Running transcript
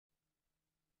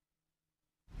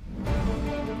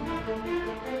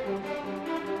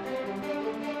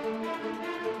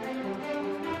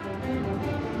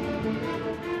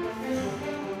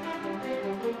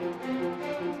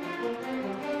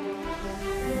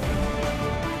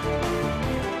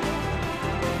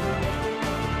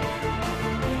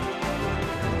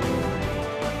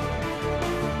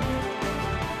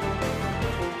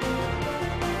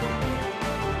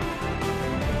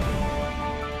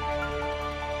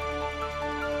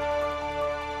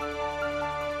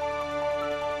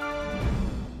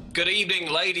Good evening,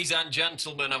 ladies and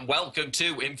gentlemen, and welcome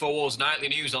to Infowars Nightly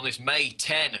News on this May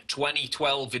 10,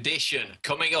 2012 edition.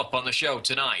 Coming up on the show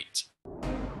tonight.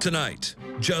 Tonight,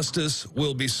 justice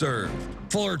will be served.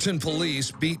 Fullerton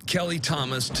police beat Kelly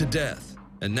Thomas to death.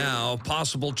 And now,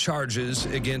 possible charges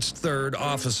against third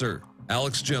officer.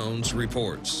 Alex Jones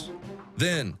reports.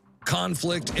 Then,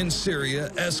 conflict in Syria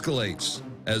escalates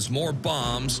as more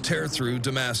bombs tear through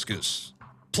Damascus.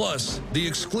 Plus, the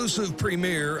exclusive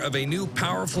premiere of a new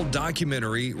powerful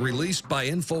documentary released by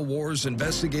Infowars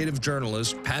investigative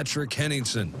journalist Patrick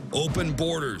Henningson. Open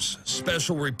Borders,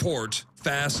 special report,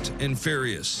 Fast and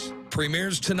Furious.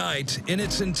 Premieres tonight in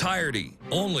its entirety,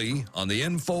 only on the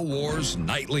Infowars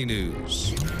Nightly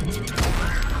News.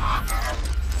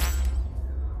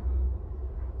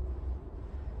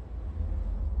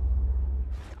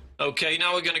 Okay,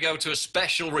 now we're going to go to a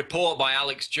special report by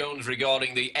Alex Jones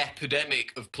regarding the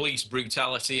epidemic of police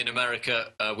brutality in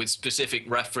America, with specific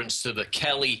reference to the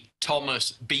Kelly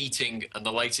Thomas beating and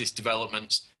the latest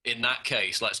developments in that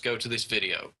case. Let's go to this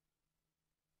video.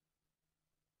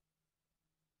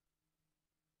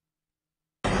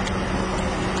 Well,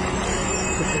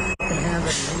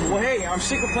 hey, I'm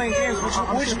sick of playing games.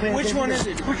 Which one is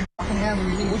it? Would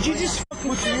you just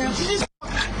fucking...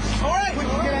 All right! Get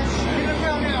on the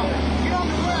ground now. Get on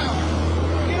the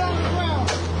ground. Get on the ground.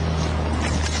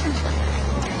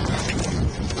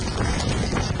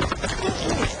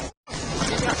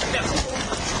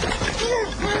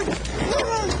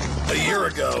 A year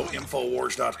ago,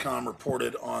 Infowars.com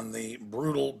reported on the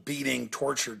brutal beating,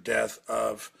 torture death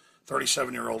of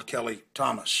 37-year-old Kelly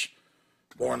Thomas,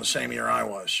 born the same year I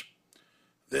was.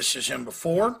 This is him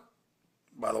before.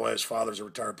 By the way, his father's a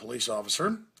retired police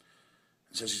officer.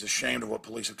 He says he's ashamed of what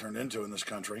police have turned into in this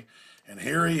country. And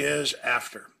here he is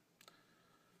after.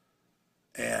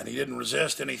 And he didn't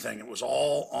resist anything. It was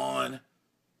all on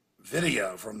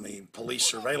video from the police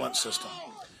surveillance system.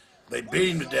 They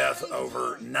beat him to death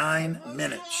over 9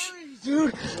 minutes.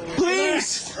 Dude,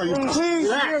 please!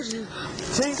 Please!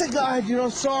 Take the guy, dude.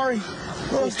 I'm sorry.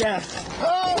 Face down.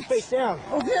 Oh, face down.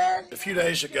 Okay. A few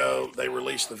days ago, they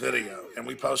released the video, and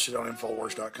we posted it on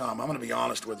Infowars.com. I'm going to be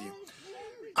honest with you.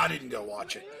 I didn't go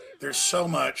watch it. There's so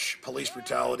much police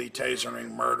brutality,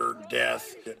 tasering, murder,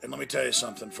 death. And let me tell you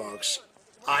something, folks.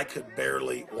 I could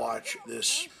barely watch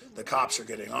this. The cops are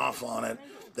getting off on it.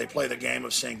 They play the game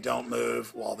of saying, don't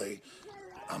move, while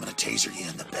I'm going to taser you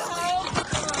in the belly.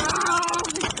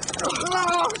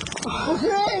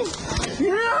 Okay.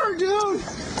 Yeah, dude.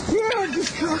 Yeah,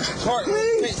 just come. Sorry.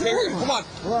 Please. Hey, come on.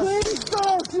 Please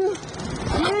don't, dude.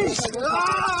 Please.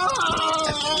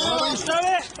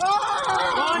 Stop it.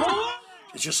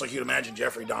 It's just like you'd imagine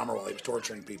Jeffrey Dahmer while he was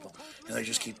torturing people. And they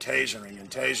just keep tasering and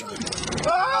tasering.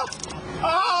 Oh!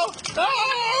 Oh!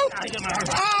 Oh!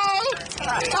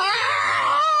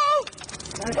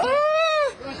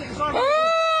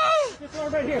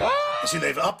 You see,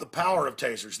 they've upped the power of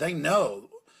tasers. They know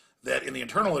that in the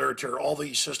internal literature, all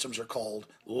these systems are called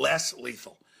less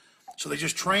lethal. So they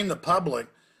just train the public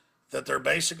that they're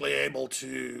basically able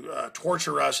to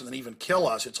torture us and then even kill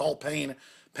us. It's all pain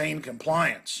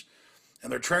compliance.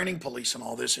 And they're training police in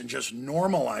all this and just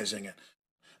normalizing it.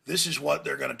 This is what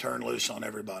they're going to turn loose on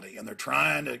everybody. And they're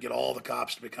trying to get all the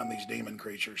cops to become these demon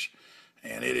creatures.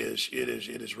 And it is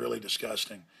really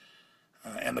disgusting.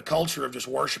 And the culture of just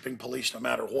worshiping police no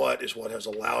matter what is what has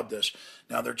allowed this.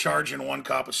 Now, they're charging one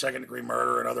cop with second-degree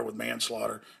murder, another with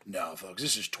manslaughter. No, folks,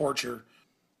 this is torture.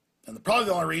 And probably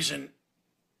the only reason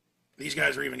these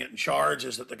guys are even getting charged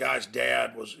is that the guy's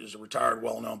dad is a retired,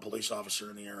 well-known police officer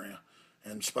in the area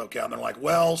and spoke out. And they're like,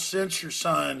 well, since your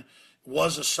son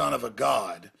was a son of a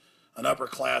god, an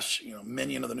upper-class,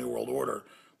 minion of the New World Order,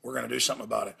 we're going to do something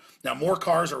about it. Now, more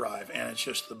cars arrive, and it's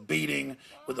just the beating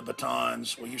with the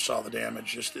batons. Well, you saw the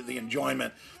damage, just the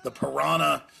enjoyment. The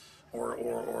piranha,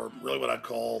 or really what I'd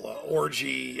call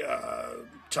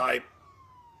orgy-type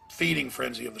feeding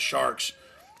frenzy of the sharks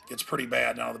gets pretty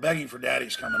bad. Now, the begging for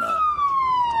daddy's coming up.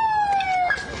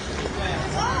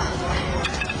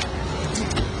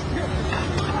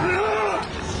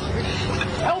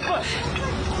 Help us!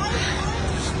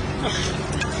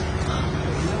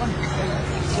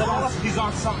 He's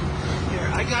on something. Here,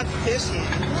 I got this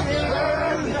hand.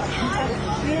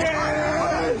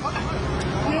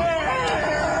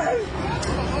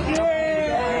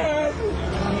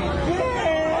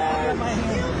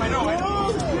 I know.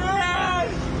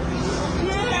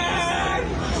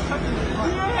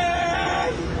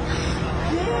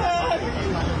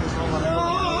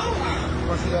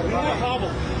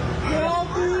 Help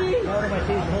me!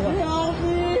 Help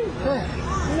me!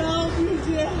 Help me,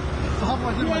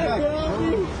 Dad! Help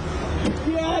me!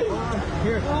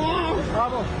 Here.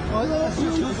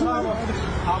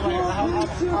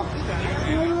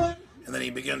 And then he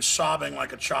begins sobbing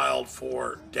like a child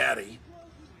for daddy.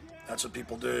 That's what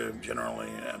people do generally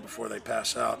before they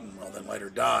pass out and well, then later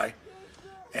die.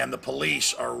 And the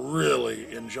police are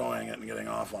really enjoying it and getting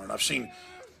off on it. I've seen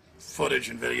footage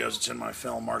and videos, it's in my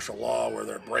film Martial Law, where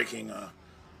they're breaking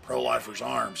pro-lifers'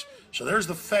 arms. So there's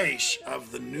the face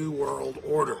of the New World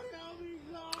Order.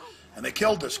 And they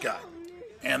killed this guy.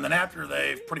 And then after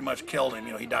they've pretty much killed him,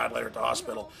 you know, he died later at the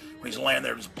hospital. When he's laying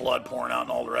there, there's blood pouring out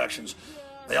in all directions.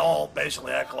 They all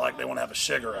basically act like they want to have a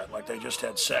cigarette, like they just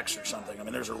had sex or something. I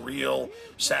mean, there's a real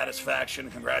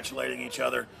satisfaction, congratulating each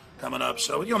other coming up.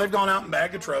 So, you know, they've gone out and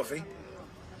bagged a trophy.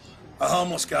 A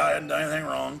homeless guy hadn't done anything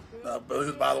wrong.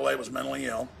 Who, by the way, was mentally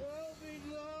ill.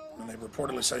 And they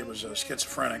reportedly said he was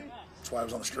schizophrenic. That's why he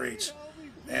was on the streets.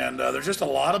 And there's just a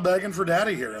lot of begging for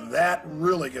daddy here, and that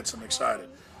really gets them excited.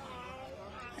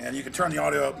 And you can turn the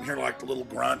audio up and hear like the little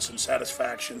grunts and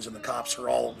satisfactions, and the cops are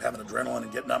all having adrenaline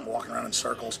and getting up and walking around in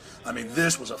circles. I mean,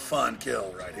 this was a fun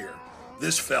kill right here.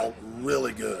 This felt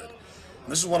really good.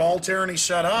 And this is what all tyranny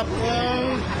set up.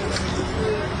 How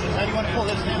do you want to pull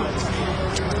this down?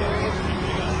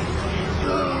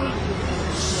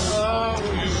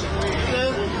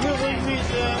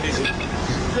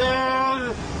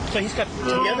 So he's got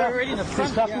together already in the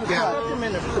front? Yeah. Put him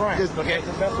in the front. Okay,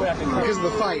 the best way I can cover. Because of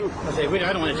the fight. Okay, wait,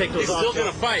 I don't want to take those off. He's still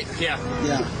gonna fight. Yeah.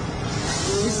 Yeah.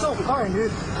 He's so fine,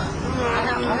 dude.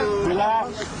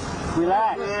 Relax.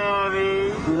 Relax.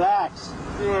 Relax.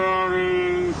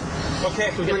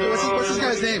 Okay, so What's this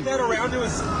guy's name? that around to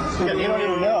us. You don't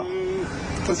even know.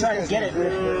 We're trying to get it.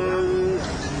 We're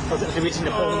reaching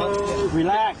to pull him up.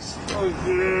 Relax.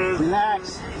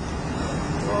 Relax.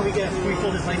 Oh, we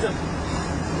pull this legs up.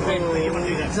 Wait, you want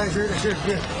to do that? Sure.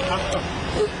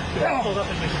 Hold up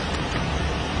and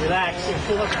relax.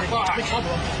 Pull up and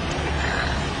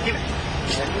give it.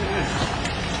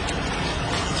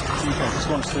 Okay, just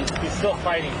going to sleep. He's still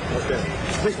fighting. Okay.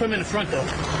 Please put him in the front though.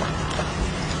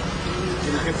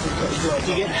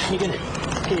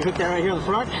 Can you hook that right here in the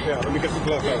front? Yeah, let me get some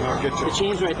gloves out and I'll get you. The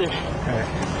chain's right there. All right.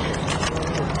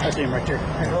 That's him right there.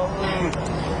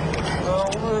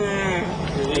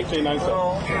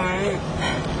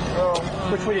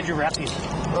 Which way did you wrap these?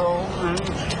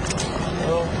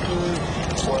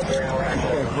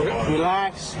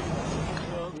 Relax.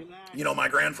 You know, my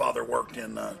grandfather worked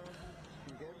in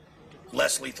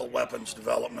less lethal weapons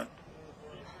development.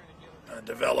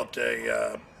 Developed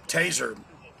a taser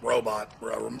robot,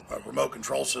 a remote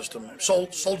control system.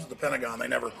 Sold to the Pentagon. They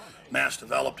never mass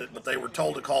developed it, but they were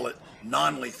told to call it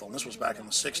non-lethal. And this was back in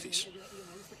the 60s.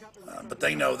 But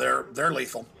they know they're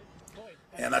lethal.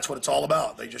 And that's what it's all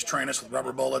about. They just train us with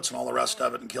rubber bullets and all the rest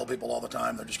of it and kill people all the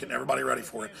time. They're just getting everybody ready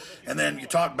for it. And then you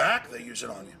talk back, they use it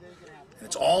on you. And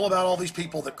it's all about all these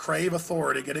people that crave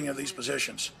authority getting into these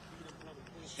positions.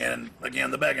 And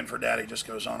again, the begging for daddy just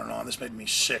goes on and on. This made me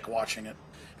sick watching it.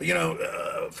 But you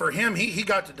know, for him, he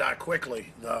got to die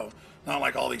quickly, though. Not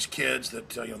like all these kids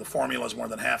that, you know, the formula is more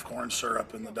than half corn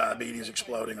syrup and the diabetes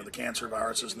exploding or the cancer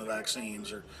viruses and the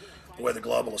vaccines or the way the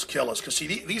globalists kill us. Because, see,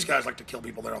 these guys like to kill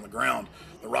people there on the ground.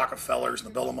 The Rockefellers and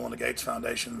the Bill and Melinda Gates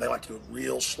Foundation, they like to do it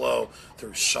real slow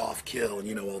through soft kill. And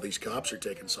you know all these cops are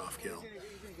taking soft kill.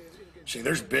 See,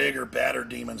 there's bigger, badder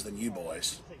demons than you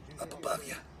boys up above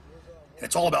you. And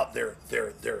it's all about their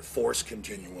force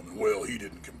continuum. Well, he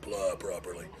didn't comply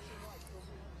properly.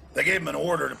 They gave him an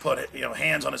order to put, you know,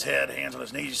 hands on his head, hands on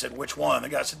his knees. He said, which one? The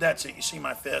guy said, that's it. You see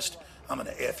my fist? I'm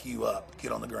going to F you up.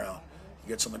 Get on the ground. He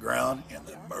gets on the ground, and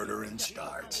the murdering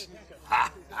starts. Ha,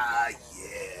 ha,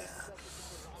 yeah.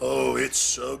 Oh, it's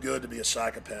so good to be a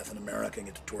psychopath in America and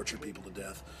get to torture people to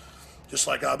death. Just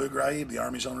like Abu Ghraib, the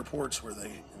Army's own reports, where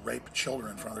they rape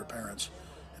children in front of their parents.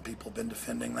 And people have been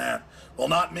defending that. Well,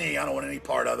 not me. I don't want any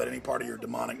part of it, any part of your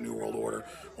demonic New World Order,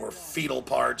 or fetal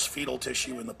parts, fetal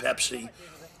tissue in the Pepsi,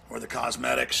 or the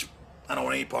cosmetics. I don't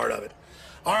want any part of it.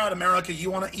 All right, America,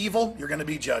 you want evil? You're going to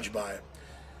be judged by it.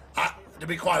 To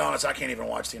be quite honest, I can't even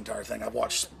watch the entire thing. I've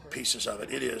watched pieces of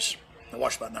it. I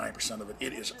watched about 90% of it.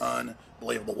 It is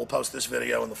unbelievable. We'll post this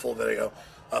video and the full video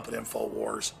up at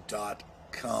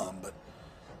Infowars.com. But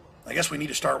I guess we need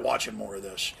to start watching more of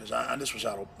this, because this was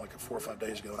out like 4 or 5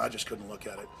 days ago, and I just couldn't look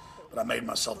at it. But I made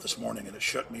myself this morning, and it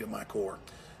shook me to my core.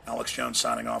 Alex Jones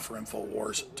signing off for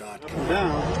Infowars.com.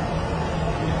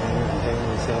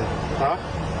 Huh?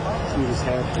 See his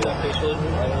head.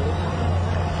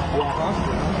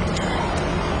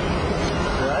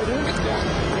 Right, dude? Yeah,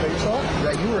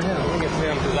 you or him? I think it's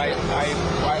him, because we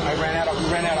ran out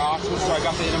of oxygen, so I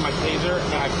got the end of my taser,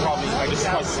 and I just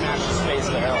smashed his face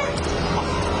in the hell.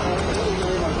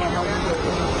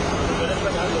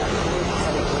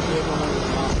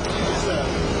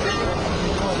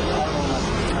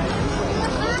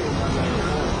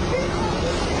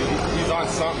 He's on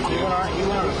something. He went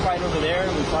on a fight over there,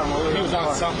 and we fought him over there. He was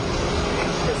on something.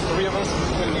 There's three of us. We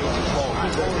couldn't even control.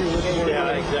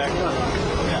 Yeah, exactly.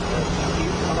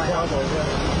 Yeah. On my elbow, yeah.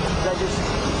 That just...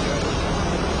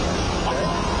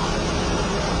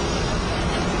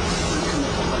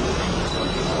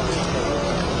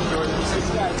 This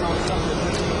guy's on something.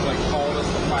 Like, called us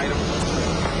to fight him.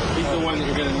 He's the one that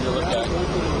you're going to need to look at.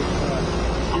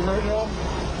 You heard it all?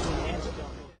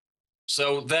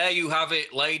 So there you have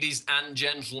it, ladies and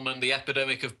gentlemen. The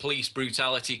epidemic of police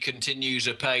brutality continues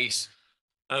apace.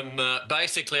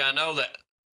 Basically, I know that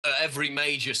at every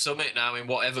major summit now, in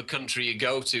whatever country you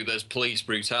go to, there's police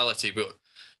brutality. But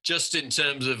just in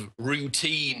terms of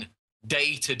routine,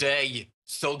 day-to-day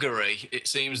thuggery, it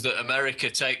seems that America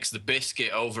takes the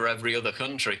biscuit over every other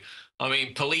country. I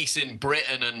mean, police in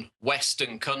Britain and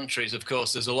Western countries, of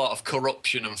course, there's a lot of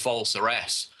corruption and false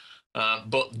arrests.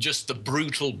 But just the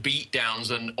brutal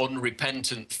beatdowns and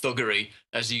unrepentant thuggery,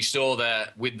 as you saw there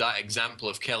with that example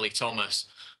of Kelly Thomas.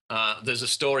 There's a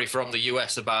story from the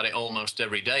US about it almost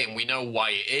every day, and we know why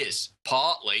it is.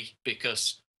 Partly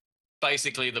because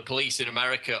basically the police in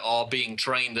America are being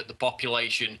trained that the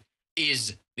population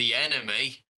is the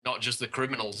enemy, not just the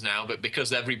criminals now, but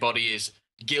because everybody is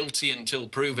guilty until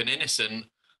proven innocent,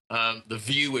 the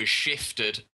view has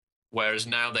shifted. Whereas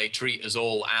now they treat us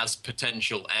all as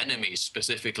potential enemies,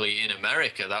 specifically in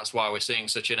America. That's why we're seeing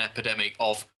such an epidemic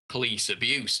of police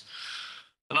abuse.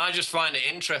 And I just find it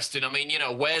interesting. I mean, you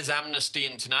know, where's Amnesty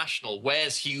International?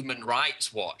 Where's Human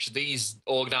Rights Watch? These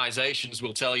organizations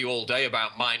will tell you all day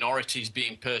about minorities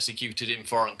being persecuted in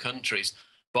foreign countries,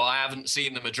 but I haven't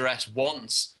seen them address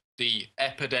once the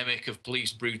epidemic of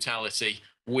police brutality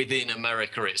within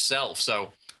America itself.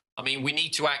 So, I mean, we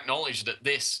need to acknowledge that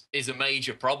this is a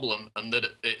major problem and that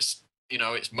it's, you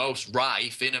know, it's most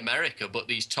rife in America, but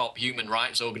these top human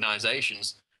rights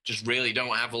organizations just really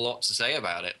don't have a lot to say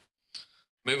about it.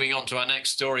 Moving on to our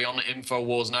next story on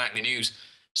Infowars Nightly News.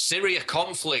 Syria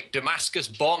conflict, Damascus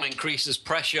bomb increases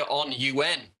pressure on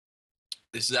UN.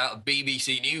 This is out of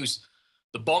BBC News.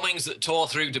 The bombings that tore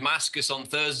through Damascus on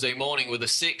Thursday morning were the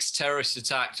sixth terrorist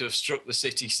attack to have struck the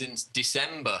city since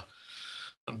December.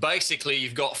 And basically,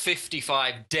 you've got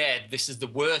 55 dead. This is the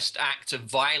worst act of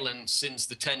violence since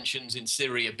the tensions in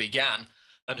Syria began.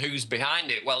 And who's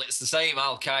behind it? Well, it's the same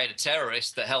al-Qaeda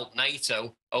terrorists that helped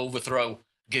NATO overthrow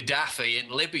Gaddafi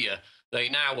in Libya. They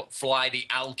now fly the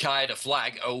al-Qaeda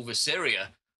flag over Syria.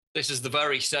 This is the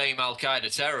very same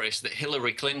al-Qaeda terrorists that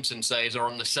Hillary Clinton says are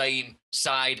on the same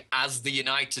side as the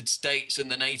United States and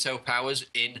the NATO powers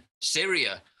in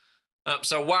Syria.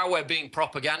 So while we're being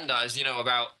propagandized, you know,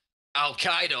 about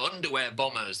Al-Qaeda underwear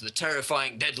bombers, the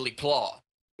terrifying deadly plot,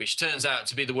 which turns out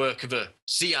to be the work of a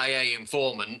CIA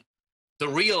informant, the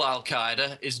real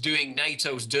Al-Qaeda is doing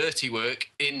NATO's dirty work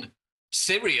in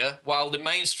Syria, while the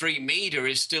mainstream media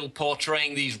is still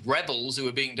portraying these rebels who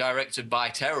are being directed by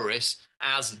terrorists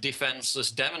as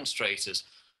defenseless demonstrators.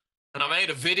 And I made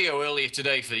a video earlier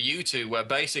today for YouTube where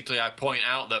basically I point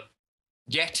out that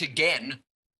yet again,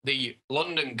 the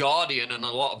London Guardian and a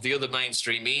lot of the other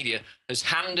mainstream media has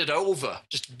handed over,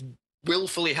 just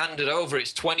willfully handed over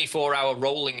its 24-hour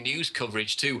rolling news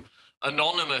coverage to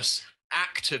anonymous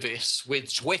activists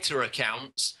with Twitter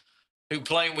accounts who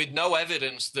claim with no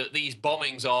evidence that these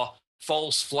bombings are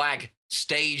false flag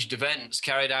staged events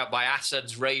carried out by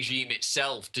Assad's regime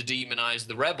itself to demonize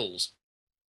the rebels.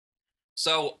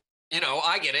 So, you know,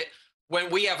 I get it. When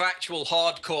we have actual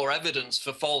hardcore evidence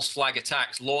for false flag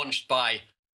attacks launched by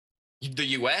the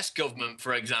US government,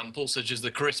 for example, such as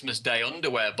the Christmas Day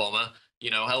underwear bomber,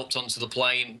 you know, helped onto the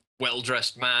plane,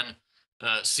 well-dressed man,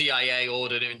 CIA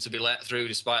ordered him to be let through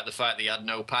despite the fact that he had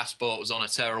no passport, was on a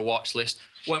terror watch list.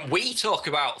 When we talk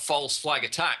about false flag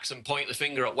attacks and point the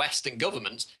finger at Western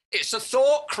governments, it's a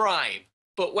thought crime.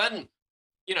 But when,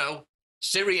 you know,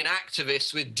 Syrian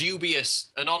activists with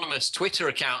dubious anonymous Twitter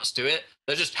accounts do it,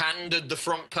 they're just handed the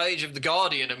front page of The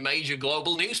Guardian and major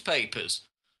global newspapers.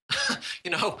 You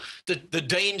know, the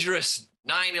dangerous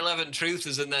 9/11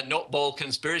 truthers and their nutball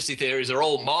conspiracy theories are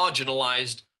all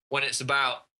marginalized when it's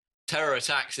about terror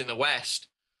attacks in the West.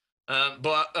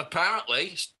 But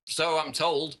apparently, so I'm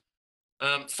told,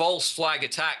 false flag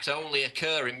attacks only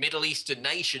occur in Middle Eastern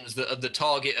nations that are the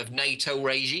target of NATO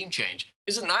regime change.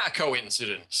 Isn't that a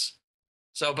coincidence?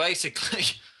 So basically,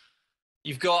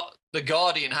 you've got The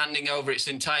Guardian handing over its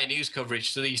entire news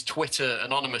coverage to these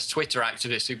anonymous Twitter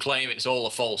activists who claim it's all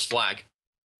a false flag.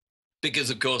 because,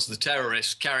 of course, the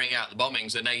terrorists carrying out the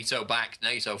bombings are NATO-backed,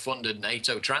 NATO-funded,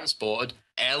 NATO-transported,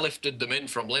 airlifted them in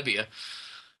from Libya.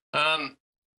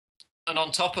 And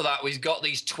on top of that, we've got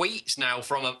these tweets now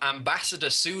from Ambassador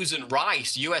Susan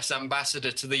Rice, US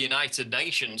Ambassador to the United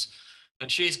Nations.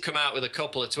 And she's come out with a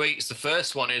couple of tweets. The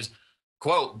first one is,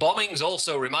 quote, bombings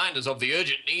also remind us of the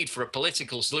urgent need for a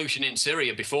political solution in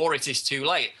Syria before it is too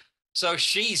late. So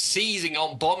she's seizing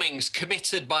on bombings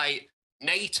committed by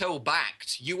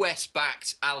NATO-backed,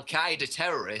 US-backed Al-Qaeda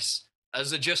terrorists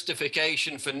as a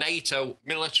justification for NATO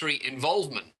military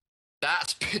involvement.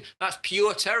 That's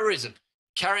pure terrorism.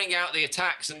 Carrying out the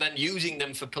attacks and then using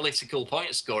them for political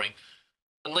point scoring.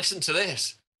 And listen to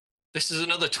this. This is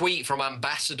another tweet from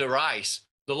Ambassador Rice.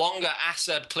 The longer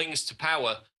Assad clings to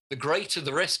power, the greater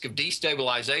the risk of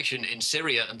destabilization in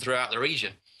Syria and throughout the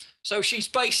region. So she's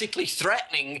basically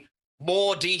threatening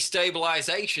more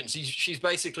destabilization. She's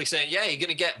basically saying, yeah, you're going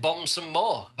to get bombed some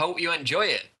more. Hope you enjoy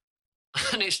it.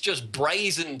 And it's just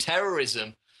brazen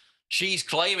terrorism. She's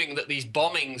claiming that these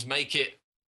bombings make it,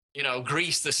 you know,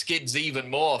 grease the skids even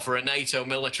more for a NATO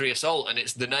military assault, and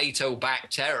it's the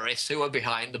NATO-backed terrorists who are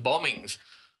behind the bombings.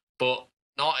 But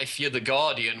not if you're the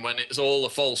Guardian, when it's all a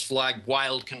false flag,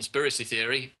 wild conspiracy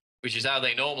theory, which is how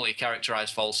they normally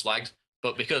characterize false flags.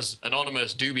 But because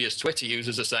anonymous, dubious Twitter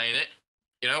users are saying it,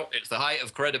 you know, it's the height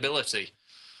of credibility.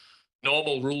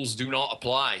 Normal rules do not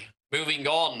apply. Moving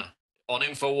on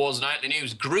Infowars Nightly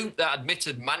News, group that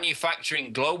admitted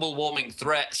manufacturing global warming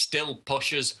threat still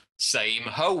pushes same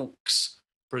hoax.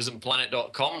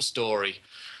 PrisonPlanet.com story.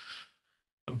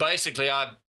 And basically,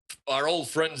 our old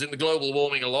friends in the global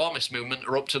warming alarmist movement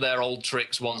are up to their old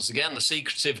tricks once again. The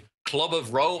secretive Club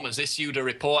of Rome has issued a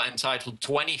report entitled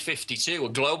 2052, a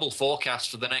global forecast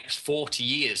for the next 40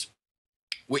 years,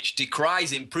 which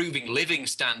decries improving living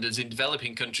standards in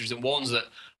developing countries and warns that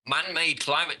man-made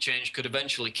climate change could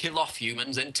eventually kill off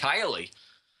humans entirely.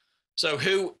 So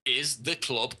who is the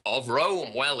Club of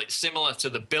Rome? Well, it's similar to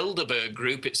the Bilderberg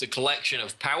Group. It's a collection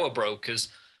of power brokers.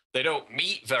 They don't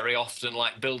meet very often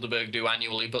like Bilderberg do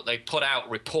annually, but they put out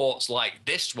reports like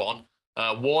this one,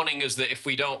 warning us that if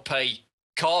we don't pay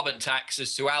carbon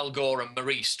taxes to Al Gore and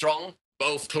Marie Strong,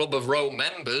 both Club of Rome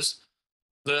members,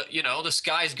 that, you know, the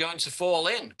sky's going to fall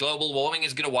in. Global warming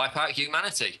is going to wipe out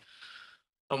humanity.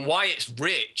 And why it's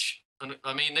rich, and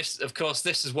I mean, this, of course,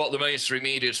 this is what the mainstream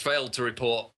media has failed to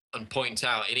report and point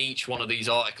out in each one of these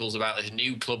articles about this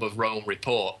new Club of Rome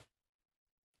report.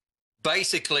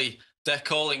 Basically, they're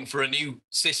calling for a new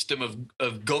system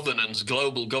of governance,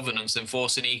 global governance,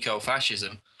 enforcing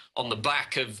eco-fascism on the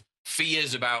back of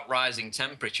fears about rising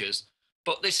temperatures.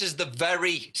 But this is the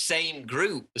very same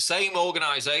group, the same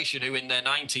organization who in their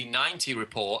 1990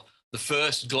 report, The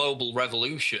First Global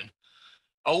Revolution,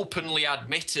 openly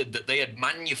admitted that they had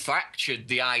manufactured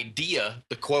the idea,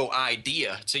 the quote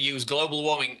idea, to use global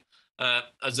warming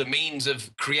as a means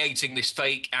of creating this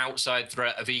fake outside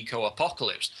threat of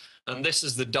eco-apocalypse. And this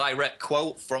is the direct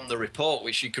quote from the report,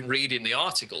 which you can read in the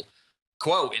article.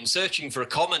 Quote, in searching for a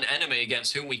common enemy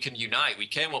against whom we can unite, we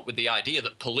came up with the idea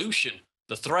that pollution,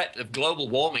 the threat of global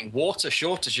warming, water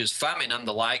shortages, famine, and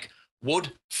the like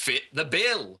would fit the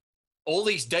bill. All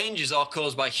these dangers are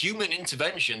caused by human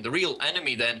intervention. The real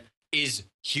enemy, then, is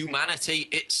humanity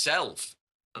itself.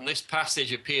 And this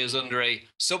passage appears under a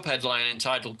subheadline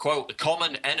entitled, quote, the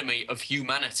common enemy of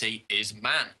humanity is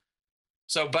man.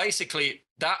 So basically,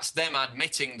 that's them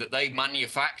admitting that they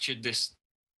manufactured this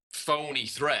phony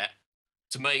threat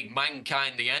to make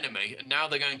mankind the enemy. And now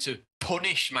they're going to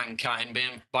punish mankind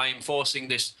by enforcing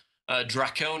this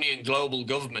draconian global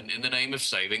government in the name of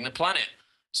saving the planet.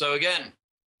 So again,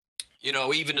 you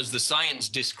know, even as the science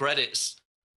discredits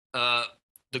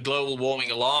the global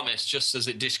warming alarmists, just as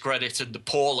it discredited the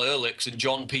Paul Ehrlichs and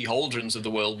John P. Holdrens of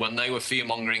the world when they were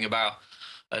fear-mongering about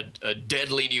a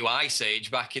deadly new ice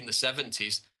age back in the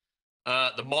 70s,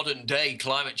 the modern-day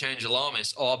climate change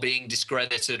alarmists are being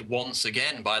discredited once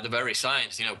again by the very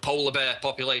science. You know, polar bear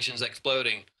populations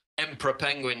exploding, emperor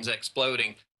penguins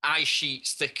exploding, ice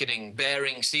sheets thickening,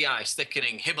 Bering Sea ice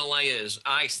thickening, Himalayas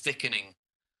ice thickening.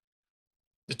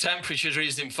 The temperature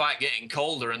is in fact getting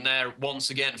colder, and they're once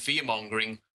again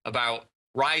fear-mongering about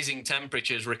rising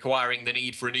temperatures requiring the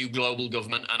need for a new global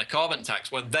government and a carbon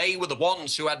tax, when they were the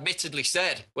ones who admittedly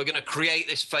said, we're going to create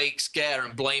this fake scare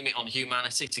and blame it on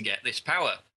humanity to get this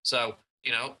power. So,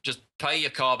 you know, just pay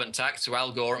your carbon tax to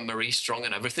Al Gore and Marie Strong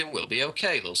and everything will be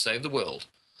okay. They'll save the world.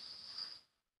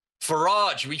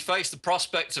 Farage, we face the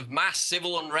prospect of mass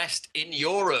civil unrest in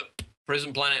Europe.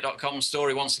 PrisonPlanet.com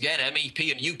story once again.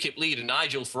 MEP and UKIP leader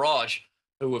Nigel Farage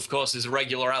who of course is a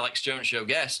regular Alex Jones Show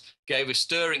guest, gave a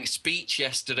stirring speech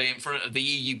yesterday in front of the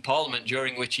EU Parliament,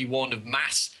 during which he warned of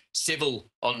mass civil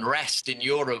unrest in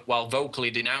Europe while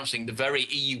vocally denouncing the very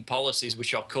EU policies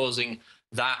which are causing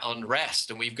that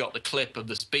unrest. And we've got the clip of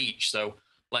the speech, so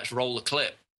let's roll the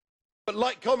clip. But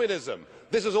like communism,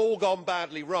 this has all gone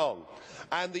badly wrong.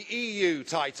 And the EU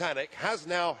Titanic has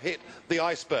now hit the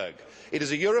iceberg. It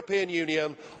is a European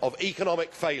Union of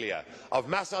economic failure, of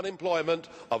mass unemployment,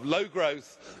 of low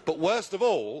growth, but worst of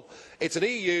all, it's an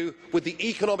EU with the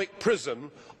economic prison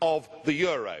of the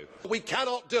euro. We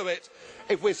cannot do it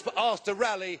if we're asked to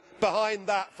rally behind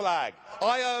that flag.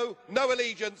 I owe no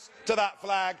allegiance to that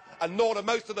flag, and nor do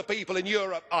most of the people in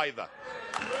Europe either.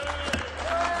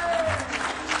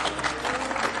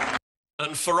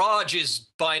 And Farage is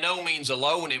by no means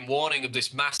alone in warning of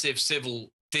this massive civil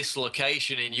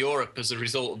dislocation in Europe as a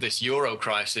result of this euro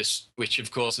crisis, which, of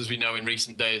course, as we know, in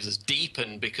recent days has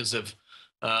deepened because of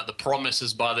the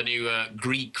promises by the new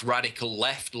Greek radical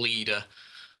left leader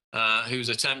who's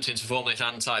attempting to form this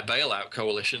anti-bailout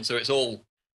coalition. So it's all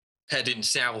heading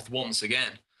south once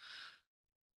again.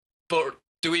 But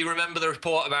do we remember the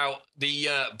report about the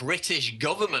British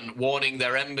government warning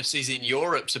their embassies in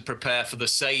Europe to prepare for the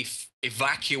safe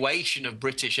evacuation of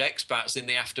British expats in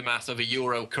the aftermath of a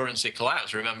euro currency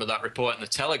collapse? Remember that report in the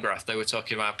Telegraph? They were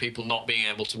talking about people not being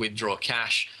able to withdraw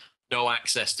cash, no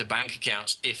access to bank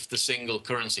accounts if the single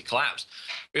currency collapsed.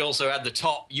 We also had the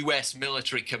top US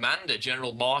military commander,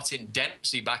 General Martin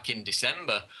Dempsey, back in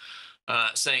December,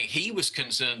 saying he was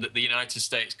concerned that the United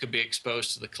States could be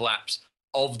exposed to the collapse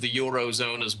of the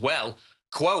Eurozone as well,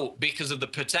 quote, because of the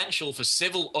potential for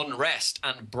civil unrest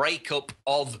and breakup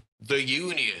of the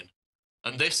Union.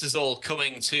 And this is all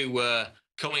coming to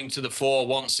the fore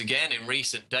once again in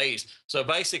recent days. So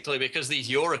basically, because these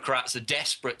Eurocrats are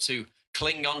desperate to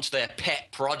cling on to their pet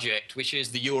project, which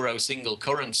is the euro single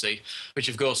currency, which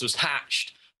of course was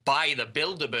hatched by the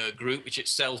Bilderberg Group, which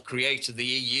itself created the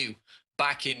EU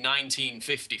back in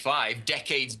 1955,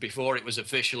 decades before it was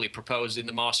officially proposed in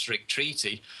the Maastricht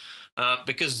Treaty,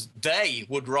 because they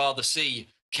would rather see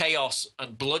chaos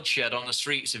and bloodshed on the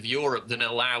streets of Europe than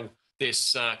allow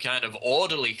this kind of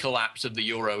orderly collapse of the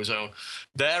Eurozone.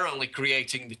 They're only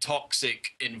creating the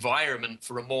toxic environment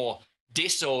for a more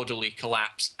disorderly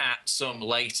collapse at some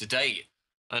later date.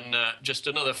 And just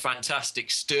another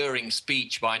fantastic, stirring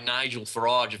speech by Nigel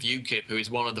Farage of UKIP, who is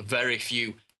one of the very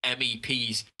few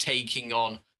MEPs taking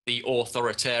on the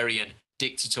authoritarian,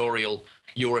 dictatorial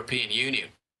European Union.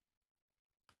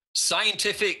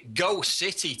 Scientific ghost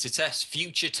city to test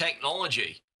future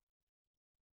technology.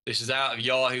 This is out of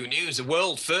Yahoo News. The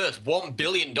world first $1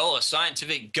 billion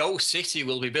scientific ghost city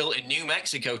will be built in New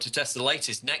Mexico to test the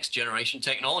latest next generation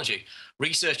technology.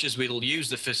 Researchers will use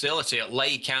the facility at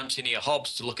Lay County near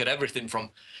Hobbs to look at everything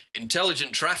from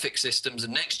intelligent traffic systems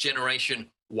and next generation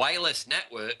wireless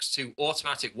networks to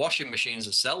automatic washing machines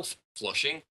and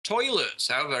self-flushing toilets.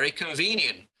 How very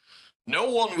convenient.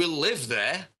 No one will live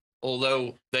there,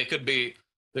 although they're going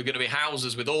to be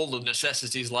houses with all the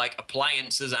necessities like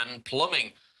appliances and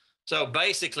plumbing. So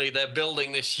basically, they're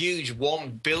building this huge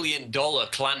 $1 billion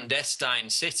clandestine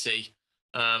city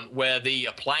where the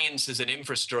appliances and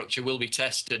infrastructure will be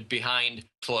tested behind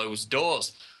closed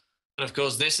doors. And of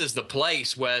course, this is the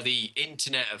place where the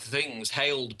Internet of Things,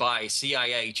 hailed by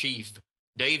CIA chief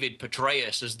David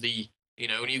Petraeus as the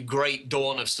new great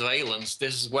dawn of surveillance,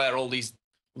 this is where all these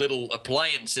little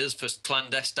appliances for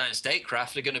clandestine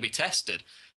statecraft are going to be tested.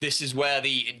 This is where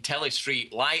the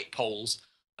IntelliStreet light poles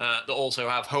that also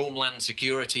have Homeland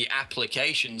Security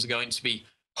applications are going to be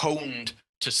honed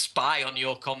to spy on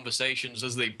your conversations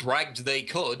as they bragged they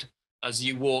could as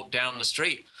you walk down the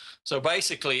street. So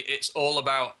basically, it's all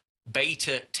about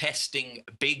beta testing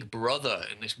Big Brother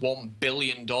in this $1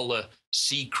 billion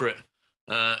secret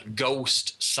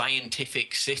ghost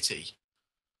scientific city.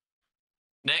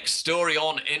 Next story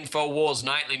on Infowars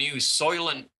Nightly News.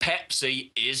 Soylent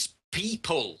Pepsi is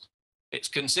people. It's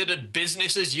considered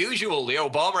business as usual. The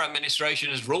Obama administration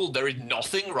has ruled there is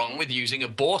nothing wrong with using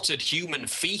aborted human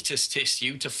fetus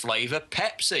tissue to flavor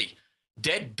Pepsi.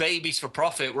 Dead babies for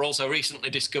profit were also recently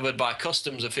discovered by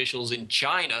customs officials in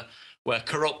China, where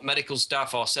corrupt medical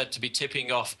staff are said to be tipping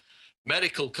off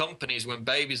medical companies when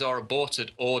babies are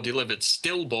aborted or delivered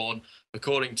stillborn,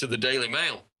 according to the Daily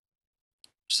Mail.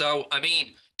 So, I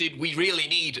mean, did we really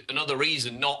need another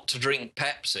reason not to drink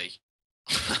Pepsi?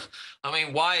 I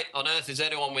mean, why on earth is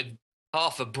anyone with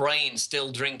half a brain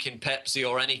still drinking Pepsi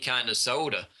or any kind of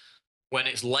soda when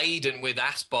it's laden with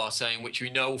aspartame, which we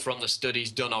know from the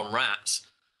studies done on rats,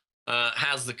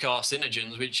 has the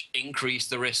carcinogens which increase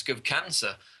the risk of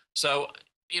cancer? So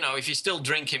you know, if you're still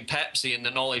drinking Pepsi in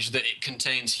the knowledge that it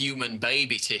contains human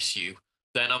baby tissue,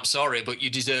 then I'm sorry, but you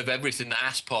deserve everything that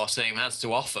aspartame has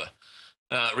to offer.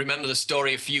 Remember the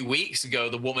story a few weeks ago,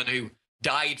 the woman who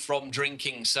died from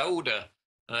drinking soda,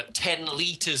 10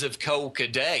 liters of Coke a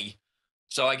day.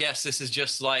 So I guess this is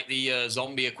just like the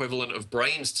zombie equivalent of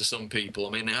brains to some people. I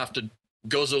mean, they have to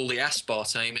guzzle the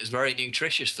aspartame. It's very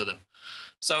nutritious for them.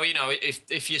 So, you know,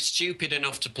 if you're stupid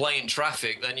enough to play in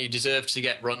traffic, then you deserve to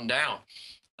get run down.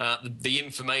 The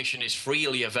information is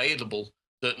freely available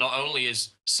that not only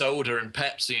is soda and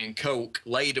Pepsi and Coke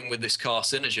laden with this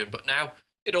carcinogen, but now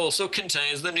it also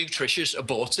contains the nutritious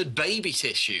aborted baby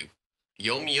tissue.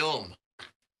 Yum, yum.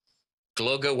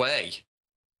 Glug away.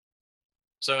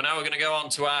 So now we're going to go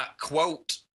on to our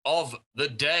quote of the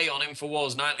day on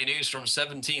Infowars Nightly News from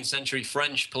 17th century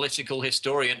French political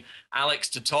historian Alex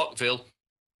de Tocqueville.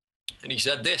 And he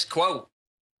said this, quote,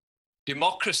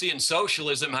 "Democracy and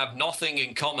socialism have nothing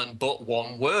in common but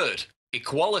one word,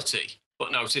 equality.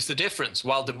 But notice the difference.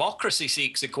 While democracy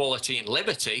seeks equality in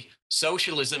liberty,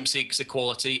 socialism seeks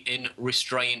equality in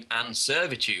restraint and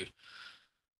servitude."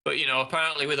 But, you know,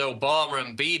 apparently with Obama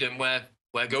and Biden,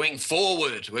 we're going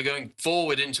forward. We're going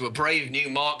forward into a brave new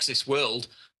Marxist world.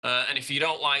 And if you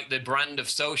don't like the brand of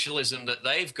socialism that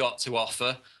they've got to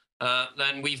offer,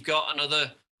 then we've got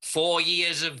another 4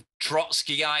 years of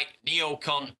Trotskyite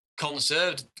neocon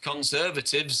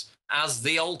conservatives as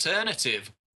the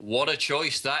alternative. What a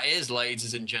choice that is,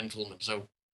 ladies and gentlemen. So,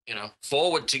 you know,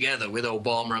 forward together with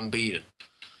Obama and Biden.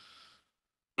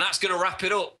 That's going to wrap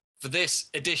it up for this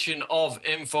edition of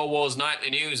Infowars Nightly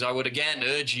News. I would again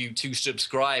urge you to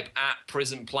subscribe at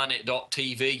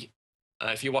prisonplanet.tv.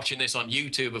 If you're watching this on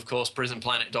YouTube, of course,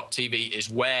 prisonplanet.tv is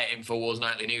where Infowars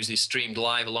Nightly News is streamed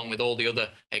live, along with all the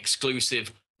other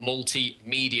exclusive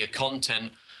multimedia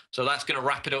content. So that's going to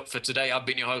wrap it up for today. I've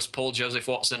been your host, Paul Joseph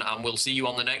Watson, and we'll see you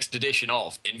on the next edition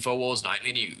of Infowars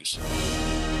Nightly News.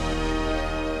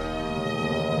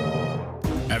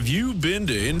 Have you been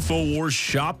to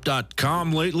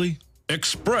InfowarsShop.com lately?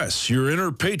 Express your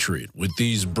inner patriot with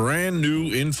these brand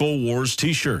new Infowars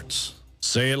t-shirts.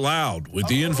 Say it loud with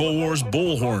the Infowars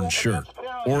Bullhorn shirt,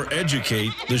 or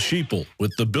educate the sheeple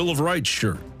with the Bill of Rights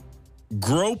shirt.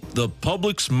 Grope the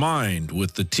public's mind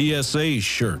with the TSA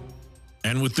shirt.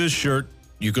 And with this shirt,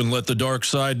 you can let the dark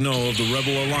side know of the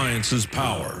Rebel Alliance's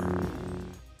power.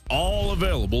 All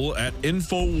available at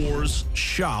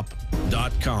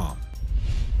InfowarsShop.com.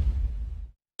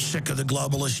 Sick of the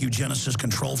globalist eugenicist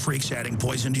control freaks adding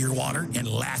poison to your water and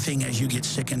laughing as you get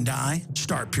sick and die?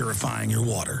 Start purifying your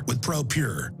water with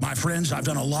ProPure. My friends, I've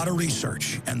done a lot of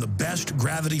research, and the best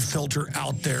gravity filter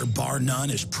out there, bar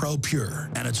none, is ProPure,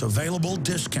 and it's available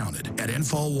discounted at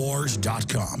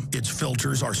Infowars.com. Its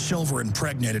filters are silver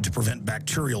impregnated to prevent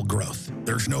bacterial growth.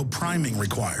 There's no priming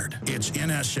required. It's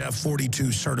NSF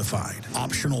 42 certified.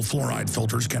 Optional fluoride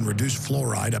filters can reduce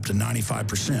fluoride up to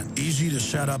 95%. Easy to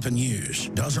set up and use.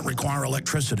 Doesn't require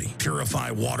electricity. Purify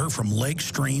water from lakes,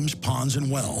 streams, ponds, and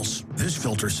wells. This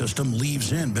filter system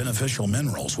leaves in beneficial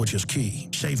minerals, which is key.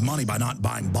 Save money by not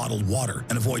buying bottled water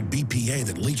and avoid BPA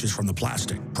that leaches from the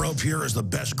plastic. ProPure is the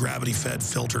best gravity-fed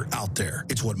filter out there.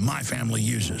 It's what my family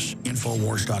uses.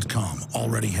 Infowars.com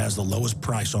already has the lowest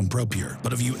price on ProPure.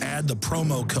 But if you add the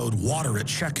promo code WATER at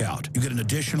checkout, you get an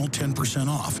additional 10%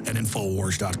 off at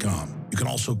Infowars.com. You can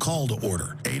also call to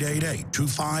order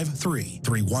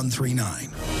 888-253-3139.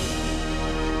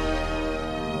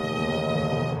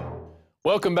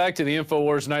 Welcome back to the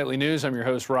Infowars Nightly News. I'm your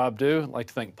host, Rob Dew. I'd like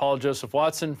to thank Paul Joseph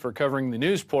Watson for covering the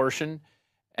news portion,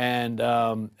 and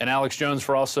Alex Jones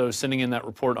for also sending in that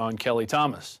report on Kelly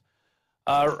Thomas.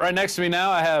 Right next to me now,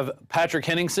 I have Patrick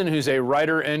Henningson, who's a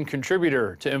writer and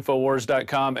contributor to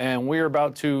Infowars.com, and we're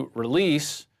about to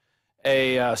release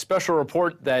a special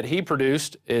report that he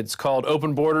produced. It's called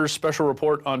Open Borders Special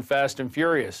Report on Fast and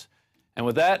Furious. And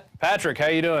with that, Patrick, how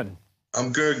you doing?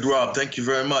 I'm good, Rob. Thank you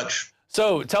very much.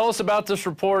 So tell us about this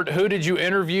report. Who did you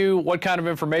interview? What kind of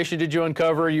information did you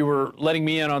uncover? You were letting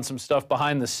me in on some stuff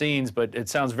behind the scenes, but it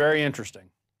sounds very interesting.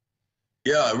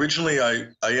 Yeah, originally I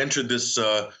entered this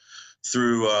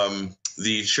through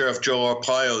the Sheriff Joe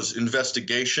Arpaio's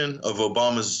investigation of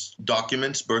Obama's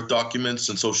documents, birth documents,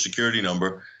 and Social Security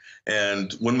number.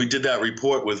 And when we did that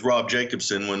report with Rob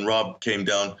Jacobson, when Rob came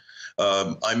down,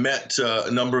 I met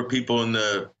a number of people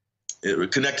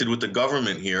connected with the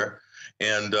government here.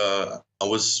 And I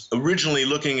was originally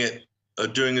looking at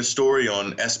doing a story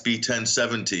on SB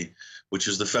 1070, which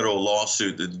is the federal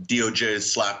lawsuit that DOJ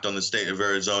has slapped on the state of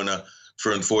Arizona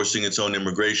for enforcing its own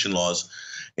immigration laws.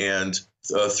 And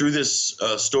through this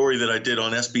story that I did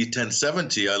on SB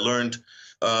 1070, I learned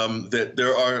that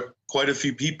there are quite a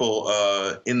few people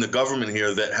in the government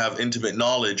here that have intimate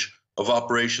knowledge of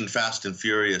Operation Fast and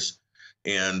Furious.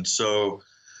 And so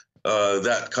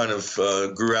that kind of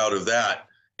grew out of that.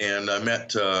 And I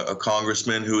met a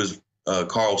congressman who is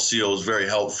Carl Seals, very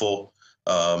helpful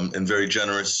and very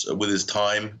generous with his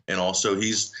time. And also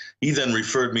he then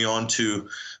referred me on to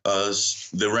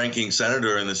the ranking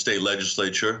senator in the state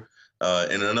legislature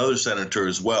and another senator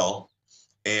as well.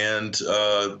 And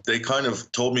they kind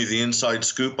of told me the inside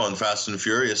scoop on Fast and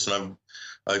Furious, and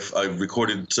I've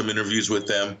recorded some interviews with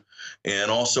them.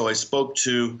 And also I spoke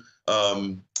to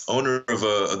owner of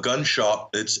a gun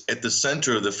shop. It's at the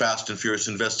center of the Fast and Furious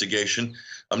investigation.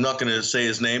 I'm not going to say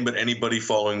his name, but anybody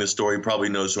following the story probably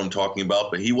knows who I'm talking about.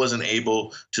 But he wasn't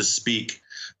able to speak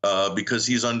because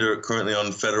he's currently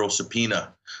on federal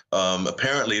subpoena.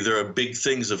 Apparently, there are big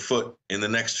things afoot in the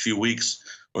next few weeks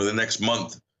or the next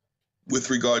month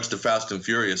with regards to Fast and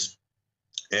Furious.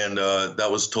 And that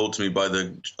was told to me by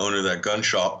the owner of that gun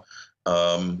shop.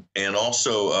 And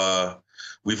also,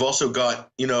 we've also got,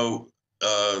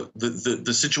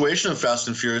 the situation of Fast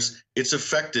and Furious. It's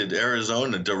affected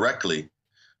Arizona directly,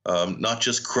 not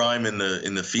just crime in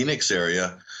the Phoenix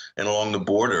area and along the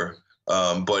border,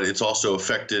 but it's also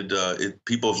affected.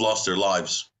 People have lost their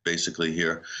lives basically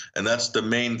here, and that's the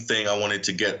main thing I wanted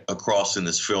to get across in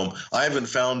this film. I haven't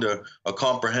found a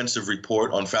comprehensive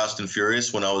report on Fast and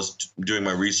Furious when I was doing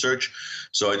my research,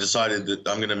 so I decided that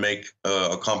I'm going to make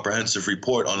a comprehensive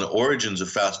report on the origins of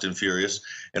Fast and Furious,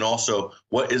 and also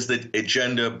what is the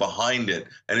agenda behind it.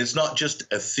 And it's not just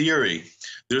a theory.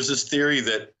 There's this theory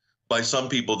that by some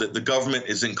people that the government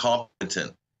is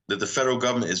incompetent, that the federal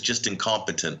government is just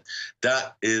incompetent.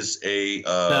 That is a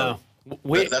no.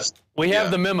 We have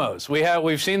the memos.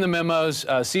 We've seen the memos.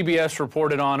 CBS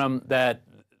reported on them that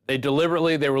they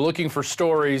were looking for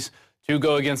stories to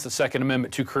go against the Second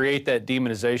Amendment to create that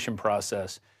demonization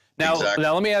process. Now,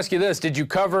 now let me ask you this: did you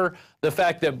cover the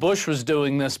fact that Bush was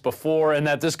doing this before, and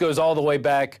that this goes all the way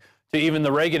back to even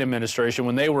the Reagan administration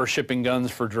when they were shipping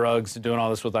guns for drugs and doing all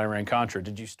this with Iran-Contra?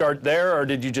 Did you start there, or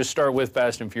did you just start with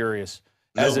Fast and Furious?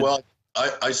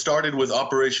 I started with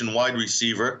Operation Wide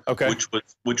Receiver,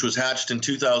 which was hatched in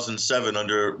 2007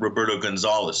 under Roberto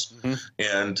Gonzalez,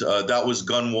 and that was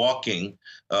gun walking.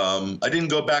 I didn't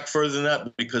go back further than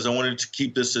that because I wanted to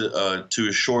keep this to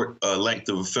a short length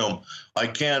of a film. I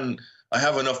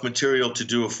have enough material to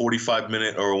do a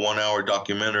 45-minute or a 1-hour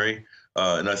documentary,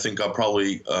 and I think I'll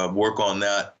probably work on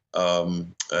that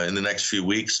in the next few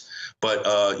weeks.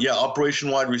 But yeah, Operation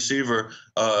Wide Receiver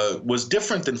was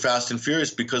different than Fast and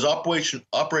Furious because Operation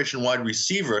Wide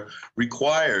Receiver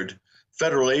required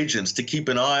federal agents to keep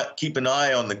an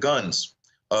eye on the guns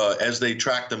as they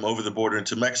tracked them over the border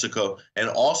into Mexico, and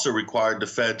also required the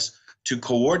feds to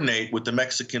coordinate with the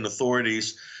Mexican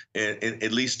authorities,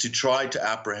 at least to try to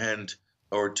apprehend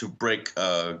or to break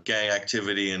gang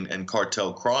activity and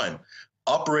cartel crime.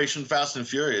 Operation Fast and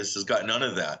Furious has got none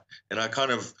of that, and I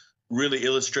kind of really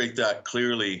illustrate that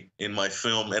clearly in my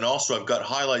film. And also I've got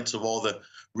highlights of all the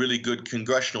really good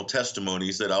congressional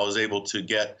testimonies that I was able to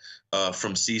get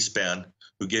from C-SPAN,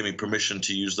 who gave me permission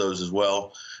to use those as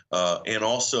well. And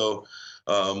also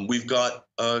we've got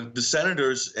the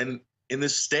senators in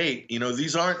this state.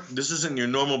 This isn't your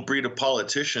normal breed of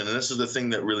politician. And this is the thing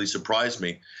that really surprised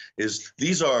me, is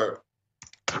these are,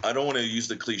 I don't want to use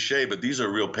the cliche, but these are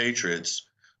real patriots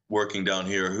working down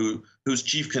here whose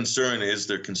chief concern is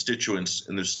their constituents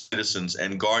and their citizens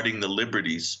and guarding the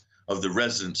liberties of the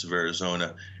residents of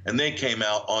Arizona. And they came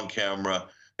out on camera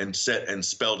and said and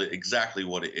spelled it exactly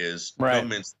what it is. Right.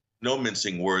 No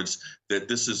mincing words, that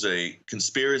this is a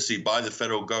conspiracy by the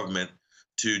federal government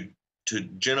to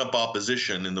gin up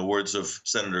opposition, in the words of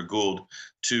Senator Gould,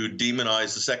 to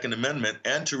demonize the Second Amendment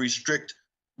and to restrict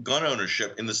gun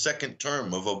ownership in the second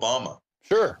term of Obama.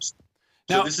 Sure. So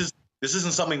now, this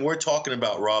isn't something we're talking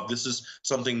about, Rob. This is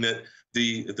something that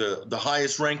the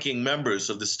highest ranking members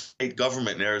of the state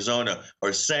government in Arizona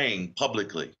are saying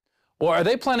publicly. Well, are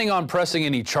they planning on pressing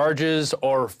any charges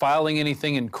or filing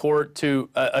anything in court to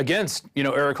against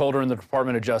Eric Holder and the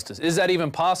Department of Justice? Is that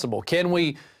even possible? Can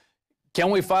we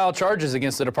file charges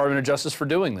against the Department of Justice for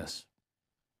doing this?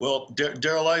 Well,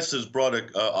 Darrell Ice has brought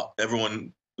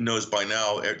everyone knows by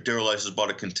now, Darrell Ice has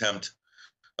brought a contempt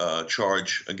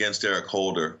charge against Eric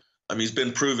Holder. I mean, he's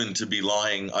been proven to be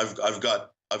lying. I've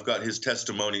got his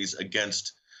testimonies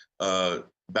against,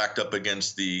 backed up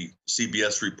against the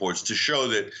CBS reports to show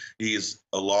that he is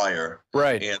a liar.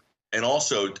 Right. And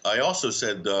also, I also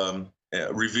said,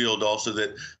 revealed also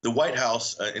that the White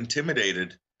House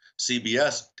intimidated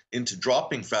CBS into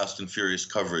dropping Fast and Furious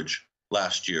coverage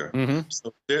last year.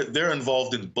 So they're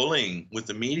involved in bullying with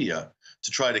the media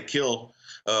to try to kill,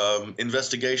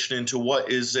 investigation into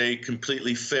what is a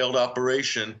completely failed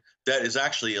operation that is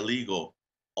actually illegal.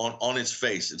 On its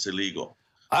face, it's illegal.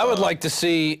 I would like to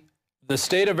see the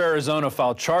state of Arizona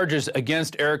file charges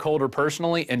against Eric Holder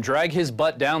personally and drag his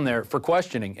butt down there for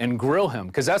questioning and grill him,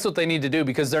 because that's what they need to do,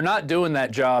 because they're not doing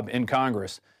that job in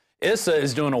Congress. Issa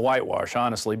is doing a whitewash,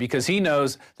 honestly, because he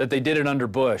knows that they did it under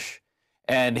Bush,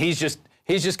 and he's just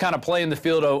kind of playing the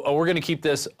field, oh, we're going to keep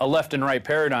this a left and right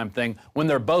paradigm thing, when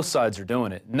they're both sides are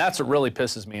doing it, and that's what really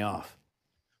pisses me off.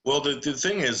 Well, the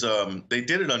thing is, they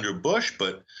did it under Bush,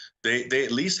 but they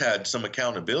at least had some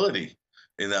accountability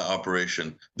in that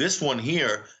operation. This one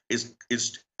here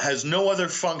has no other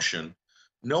function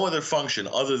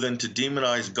other than to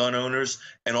demonize gun owners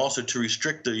and also to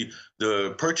restrict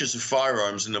the purchase of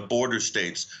firearms in the border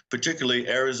states, particularly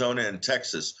Arizona and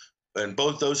Texas. And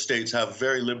both those states have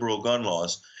very liberal gun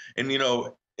laws. And, you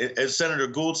know, as Senator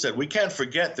Gould said, we can't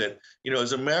forget that, you know,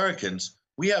 as Americans,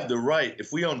 we have the right,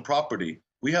 if we own property,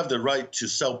 we have the right to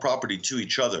sell property to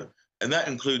each other. And that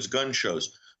includes gun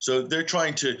shows. So they're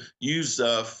trying to use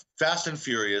Fast and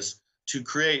Furious to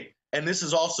create, and this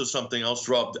is also something else,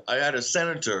 Rob. I had a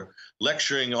senator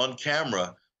lecturing on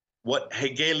camera what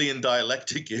Hegelian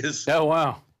dialectic is. Oh,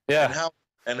 wow. Yeah.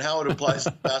 And how it applies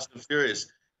to Fast and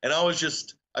Furious. And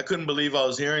I couldn't believe I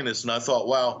was hearing this. And I thought,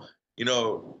 wow, you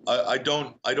know, I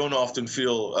don't often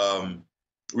feel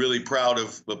really proud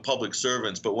of the public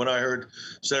servants. But when I heard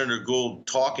Senator Gould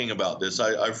talking about this,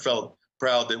 I felt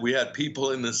proud that we had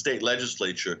people in the state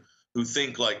legislature who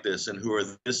think like this and who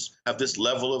have this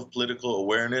level of political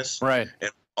awareness, right,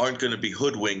 and aren't going to be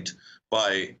hoodwinked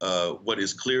by what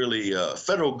is clearly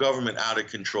federal government out of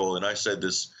control. And I said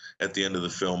this at the end of the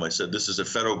film. I said this is a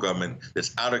federal government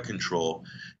that's out of control,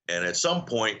 and at some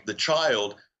point the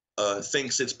child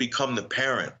thinks it's become the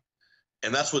parent,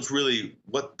 and that's what's really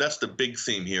that's the big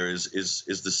theme here is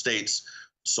the state's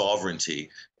sovereignty.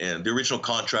 And the original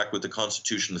contract with the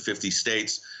Constitution, the 50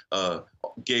 states,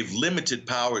 gave limited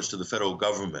powers to the federal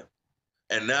government.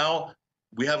 And now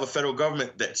we have a federal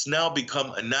government that's now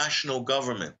become a national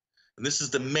government. And this is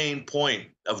the main point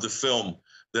of the film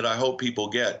that I hope people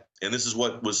get. And this is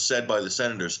what was said by the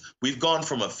senators. We've gone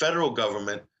from a federal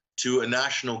government to a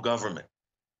national government.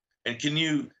 And can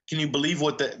you believe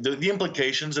what the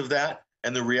implications of that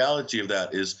and the reality of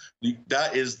that is?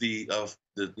 That is the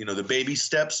baby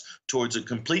steps towards a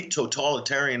complete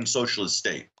totalitarian socialist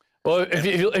state. Well,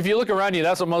 if you look around you,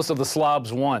 that's what most of the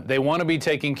slobs want. They want to be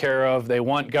taken care of. They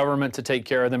want government to take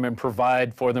care of them and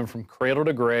provide for them from cradle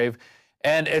to grave.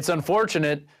 And it's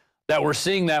unfortunate that we're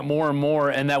seeing that more and more,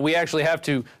 and that we actually have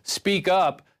to speak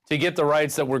up to get the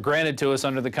rights that were granted to us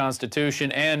under the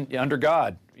Constitution and under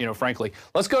God, you know, frankly.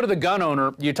 Let's go to the gun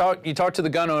owner. You talked to the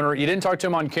gun owner. You didn't talk to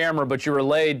him on camera, but you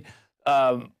relayed,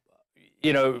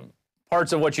 you know,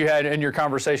 parts of what you had in your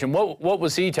conversation. What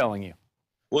was he telling you?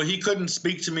 Well, he couldn't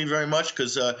speak to me very much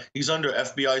because he's under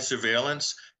FBI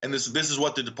surveillance, and this is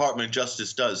what the Department of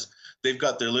Justice does. They're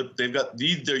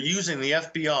using the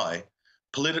FBI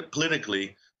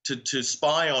politically to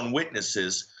spy on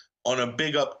witnesses on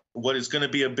what is going to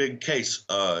be a big case,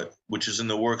 which is in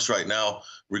the works right now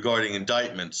regarding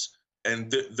indictments.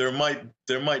 And there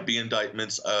might be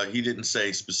indictments. He didn't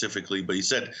say specifically, but he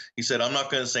said I'm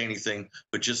not going to say anything,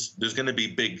 but just there's going to be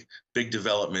big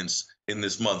developments in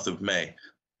this month of May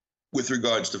with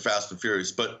regards to Fast and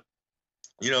Furious. But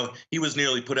you know, he was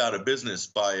nearly put out of business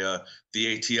by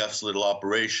the ATF's little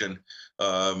operation.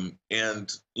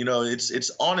 And you know,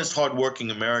 it's honest,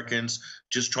 hardworking Americans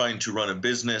just trying to run a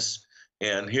business.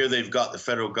 And here they've got the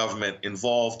federal government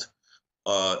involved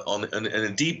on a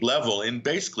deep level in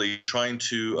basically trying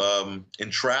to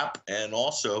entrap and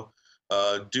also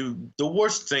do the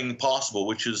worst thing possible,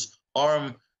 which is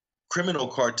arm criminal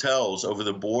cartels over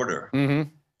the border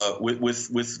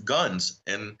with guns.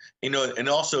 And you know, and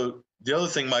also the other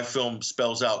thing my film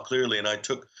spells out clearly, and I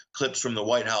took clips from the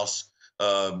White House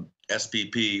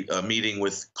SPP meeting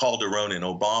with Calderon and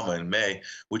Obama in May,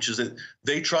 which is that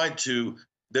they're trying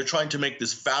to make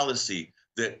this fallacy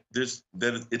that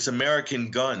it's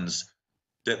American guns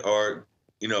that are,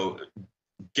 you know,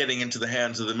 getting into the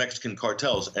hands of the Mexican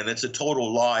cartels, and it's a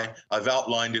total lie. I've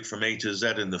outlined it from A to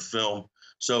Z in the film.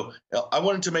 So I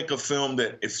wanted to make a film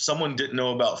that if someone didn't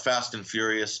know about Fast and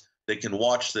Furious, they can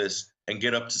watch this and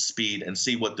get up to speed and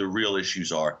see what the real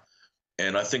issues are.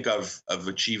 And I think I've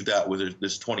achieved that with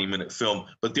this 20-minute film.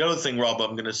 But the other thing, Rob,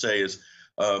 I'm going to say is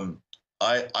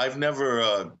I've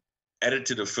never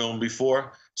edited a film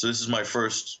before, so this is my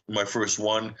first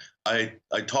one. I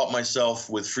taught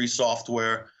myself with free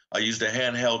software. I used a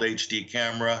handheld HD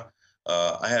camera.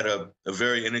 I had a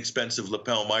very inexpensive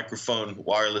lapel microphone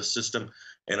wireless system,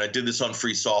 and I did this on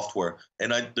free software.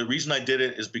 And the reason I did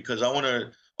it is because I want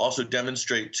to also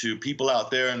demonstrate to people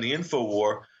out there in the info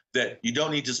war that you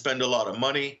don't need to spend a lot of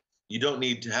money, you don't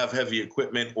need to have heavy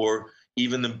equipment or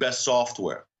even the best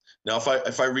software. Now,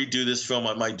 if I redo this film,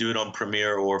 I might do it on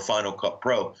Premiere or Final Cut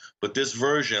Pro. But this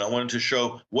version, I wanted to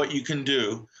show what you can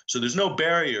do. So there's no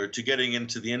barrier to getting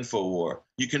into the info war.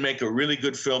 You can make a really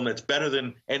good film that's better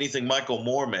than anything Michael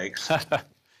Moore makes.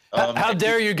 How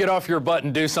dare you get off your butt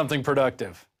and do something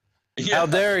productive? Yeah. How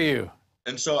dare you?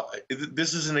 And so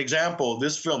this is an example.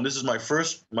 This film, this is my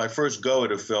first go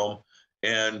at a film,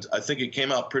 and I think it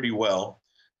came out pretty well.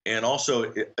 And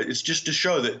also, it's just to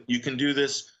show that you can do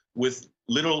this with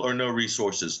little or no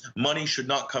resources. Money should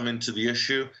not come into the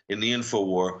issue in the info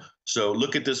war. So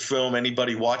look at this film,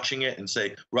 anybody watching it, and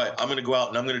say, right, I'm going to go out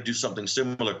and I'm going to do something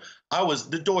similar.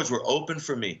 The doors were open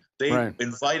for me. They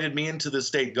invited me into the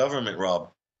state government, Rob.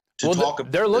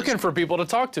 They're looking for people to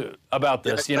talk to about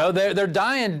this. You know, they're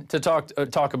dying to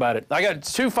talk about it. I got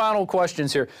two final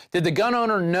questions here. Did the gun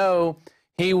owner know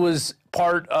he was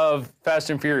part of Fast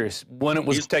and Furious when it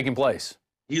was taking place?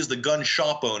 He's the gun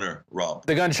shop owner, Rob.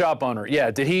 The gun shop owner.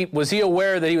 Yeah. Was he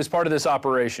aware that he was part of this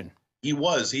operation? He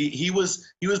was. He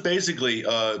was basically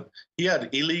he had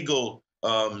illegal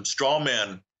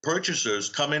strawman purchasers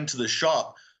come into the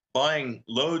shop buying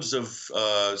loads of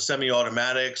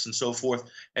semi-automatics and so forth,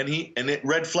 and it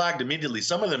red flagged immediately.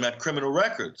 Some of them had criminal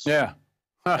records. Yeah.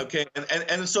 Huh. Okay,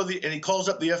 and so he calls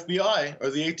up the FBI or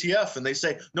the ATF, and they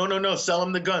say, no, sell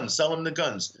him the guns, sell him the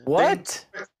guns. What?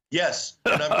 Yes,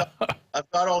 and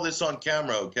I've got all this on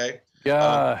camera. Okay.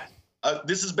 Yeah.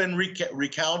 This has been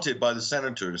recounted by the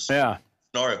senators. Yeah.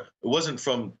 It wasn't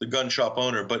from the gun shop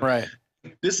owner, but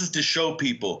this is to show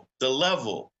people the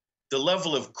level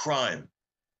of crime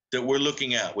that we're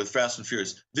looking at with Fast and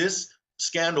Furious. This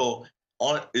scandal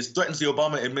threatens the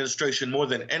Obama administration more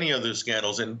than any other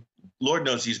scandals, and Lord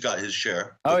knows he's got his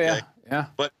share. Oh yeah.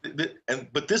 But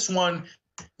this one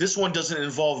doesn't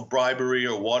involve bribery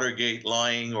or Watergate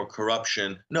lying or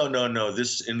corruption. No.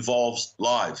 This involves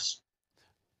lives.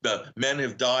 The men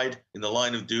have died in the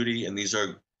line of duty, and these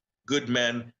are good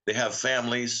men. They have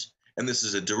families, and this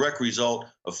is a direct result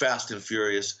of Fast and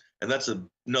Furious. And that's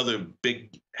another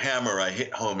big hammer I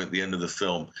hit home at the end of the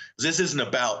film. This isn't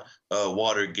about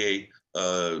Watergate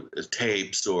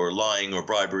tapes or lying or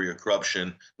bribery or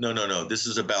corruption. No. This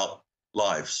is about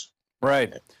lives.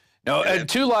 Right. No,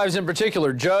 two lives in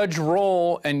particular: Judge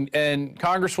Roll and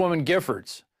Congresswoman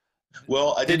Giffords.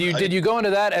 Well, did you go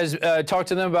into that as talk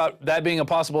to them about that being a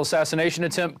possible assassination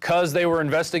attempt because they were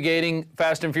investigating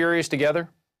Fast and Furious together?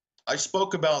 I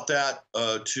spoke about that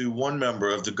to one member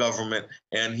of the government,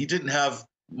 and he didn't have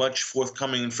much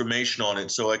forthcoming information on it.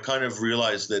 So I kind of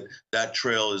realized that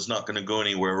trail is not going to go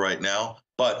anywhere right now.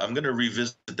 But I'm going to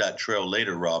revisit that trail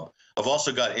later, Rob. I've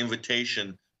also got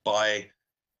invitation by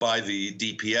the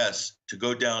DPS to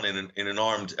go down in an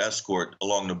armed escort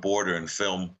along the border and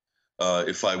film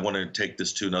if I want to take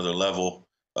this to another level.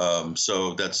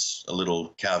 So that's a little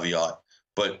caveat.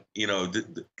 But you know,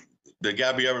 the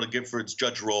Gabriella Giffords,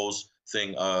 Judge Rolls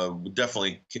thing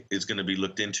definitely is going to be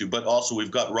looked into. But also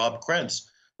we've got Rob Krentz,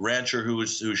 rancher who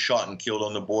was shot and killed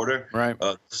on the border. Right.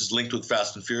 This is linked with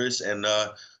Fast and Furious, and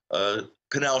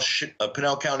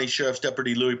Pinal County Sheriff's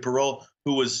Deputy Louis Perot,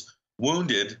 who was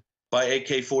wounded by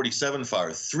AK-47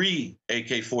 fire. 3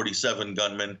 AK-47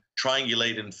 gunmen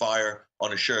triangulate and fire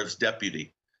on a sheriff's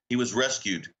deputy. He was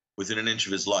rescued within an inch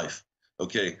of his life.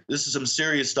 Okay, this is some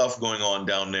serious stuff going on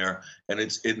down there, and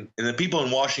and the people in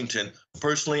Washington,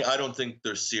 personally, I don't think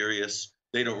they're serious.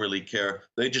 They don't really care.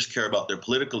 They just care about their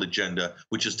political agenda,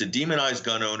 which is to demonize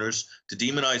gun owners, to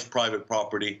demonize private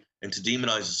property, and to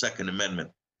demonize the Second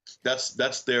Amendment.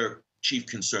 That's their chief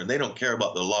concern. They don't care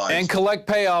about their lives. And collect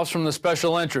payoffs from the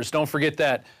special interests. Don't forget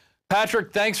that.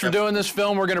 Patrick, thanks for doing this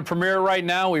film. We're going to premiere right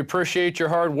now. We appreciate your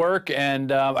hard work,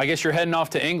 and I guess you're heading off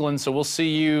to England, so we'll see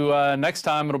you next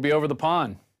time. It'll be over the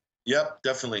pond. Yep,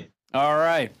 definitely. All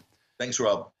right. Thanks,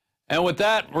 Rob. And with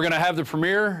that, we're going to have the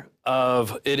premiere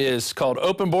of, it is called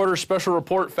Open Border Special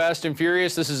Report Fast and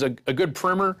Furious. This is a good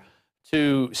primer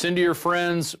to send to your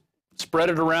friends, spread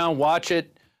it around, watch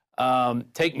it,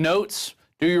 take notes.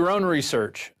 Do your own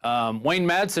research. Wayne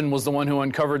Madsen was the one who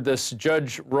uncovered this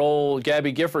Judge Roll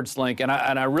Gabby Giffords link, and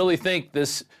I really think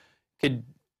this could.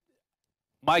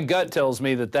 My gut tells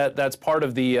me that's part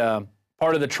of the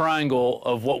triangle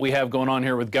of what we have going on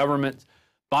here with government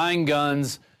buying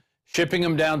guns, shipping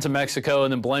them down to Mexico,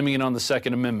 and then blaming it on the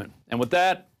Second Amendment. And with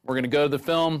that, we're going to go to the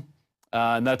film,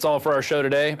 and that's all for our show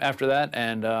today. After that,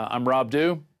 and I'm Rob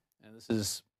Dew, and this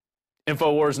is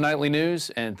Infowars Nightly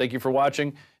News, and thank you for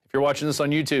watching. If you're watching this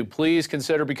on YouTube, please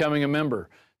consider becoming a member.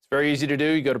 It's very easy to do.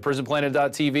 You go to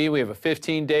prisonplanet.tv. We have a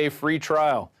 15-day free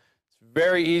trial. It's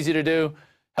very easy to do.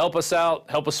 Help us out.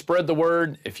 Help us spread the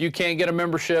word. If you can't get a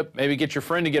membership, maybe get your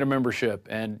friend to get a membership.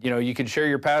 And, you know, you can share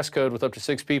your passcode with up to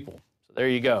 6 people. So there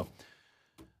you go.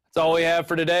 That's all we have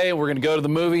for today. We're going to go to the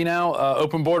movie now.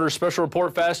 Open Borders Special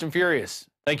Report, Fast and Furious.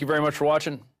 Thank you very much for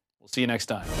watching. We'll see you next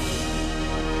time.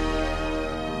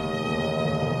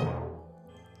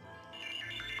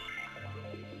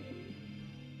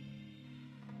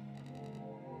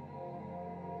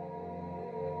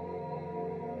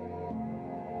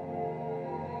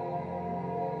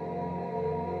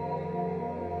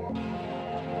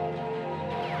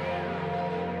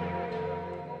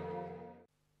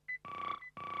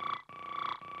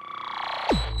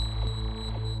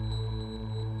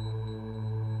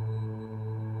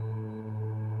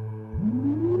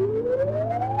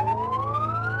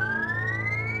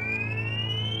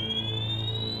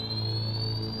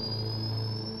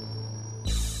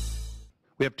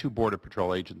 We have 2 Border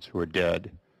Patrol agents who are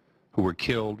dead, who were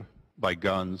killed by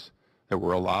guns that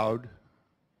were allowed,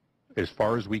 as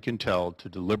far as we can tell, to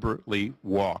deliberately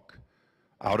walk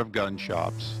out of gun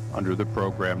shops under the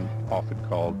program often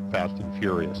called Fast and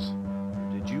Furious.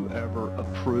 Did you ever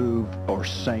approve or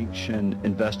sanction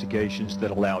investigations that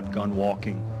allowed gun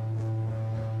walking?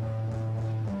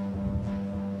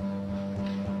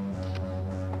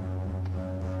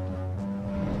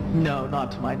 No,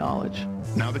 not to my knowledge.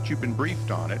 Now that you've been briefed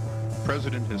on it, the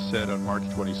President has said on March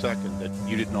 22nd that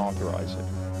you didn't authorize it.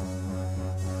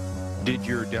 Did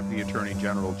your Deputy Attorney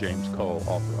General James Cole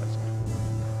authorize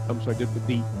it? I'm sorry,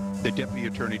 the Deputy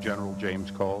Attorney General James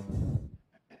Cole?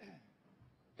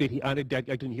 Did he? I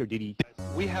didn't hear. Did he?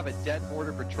 We have a dead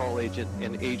Border Patrol agent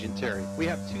in Agent Terry. We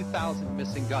have 2,000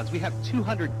 missing guns. We have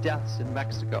 200 deaths in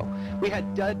Mexico. We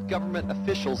had dead government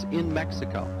officials in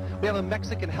Mexico. We have a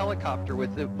Mexican helicopter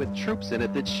with troops in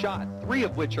it that shot, 3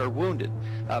 of which are wounded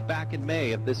back in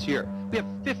May of this year. We have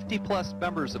 50-plus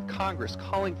members of Congress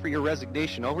calling for your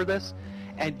resignation over this,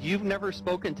 and you've never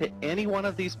spoken to any one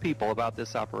of these people about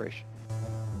this operation.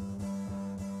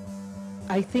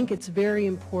 I think it's very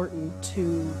important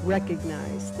to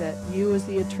recognize that you as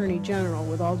the Attorney General,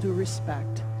 with all due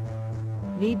respect,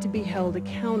 need to be held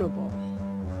accountable,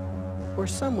 or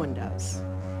someone does,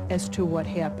 as to what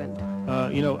happened.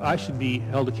 You know, I should be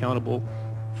held accountable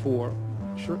for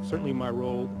certainly my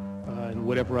role in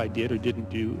whatever I did or didn't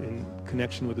do in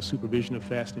connection with the supervision of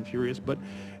Fast and Furious. But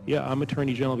yeah, I'm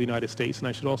Attorney General of the United States, and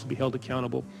I should also be held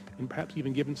accountable and perhaps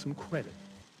even given some credit.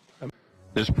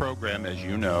 This program, as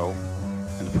you know,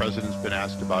 and the President's been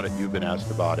asked about it, you've been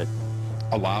asked about it,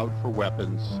 allowed for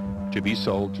weapons to be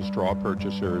sold to straw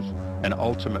purchasers, and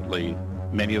ultimately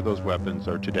many of those weapons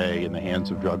are today in the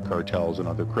hands of drug cartels and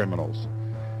other criminals.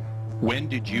 When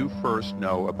did you first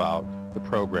know about the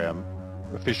program,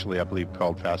 officially I believe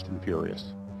called Fast and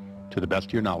Furious? To the best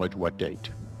of your knowledge, what date?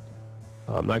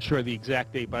 I'm not sure the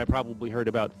exact date, but I probably heard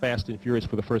about Fast and Furious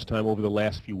for the first time over the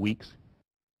last few weeks.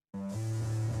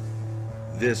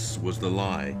 This was the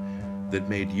lie that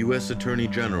made U.S. Attorney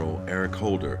General Eric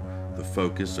Holder the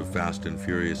focus of Fast and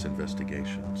Furious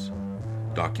investigations.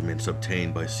 Documents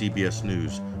obtained by CBS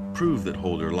News prove that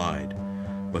Holder lied,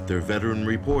 but their veteran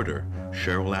reporter,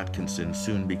 Cheryl Atkinson,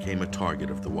 soon became a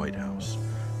target of the White House,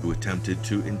 who attempted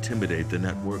to intimidate the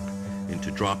network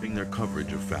into dropping their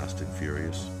coverage of Fast and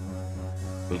Furious.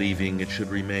 Believing it should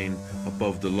remain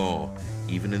above the law,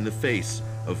 even in the face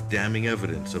of damning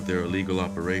evidence of their illegal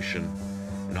operation,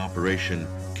 an operation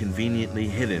conveniently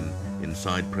hidden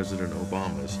inside President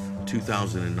Obama's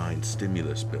 2009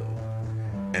 stimulus bill,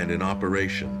 and an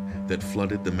operation that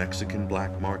flooded the Mexican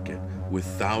black market with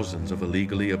thousands of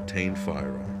illegally obtained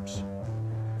firearms.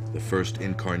 The first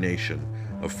incarnation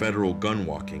of federal gun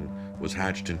walking was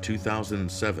hatched in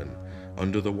 2007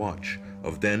 under the watch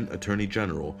of then Attorney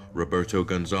General Roberto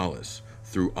Gonzalez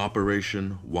through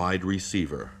Operation Wide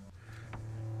Receiver.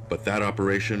 But that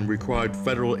operation required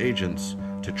federal agents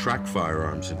to track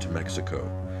firearms into Mexico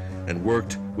and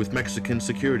worked with Mexican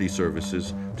security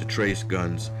services to trace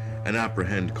guns and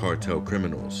apprehend cartel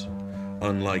criminals,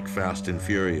 unlike Fast and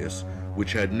Furious,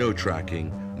 which had no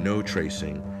tracking, no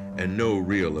tracing, and no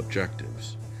real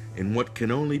objectives, in what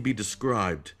can only be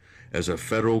described as a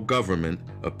federal government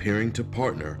appearing to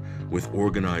partner with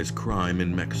organized crime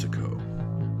in Mexico.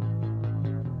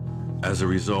 As a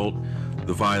result,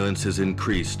 the violence has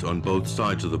increased on both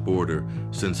sides of the border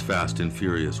since Fast and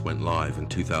Furious went live in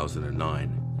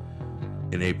 2009.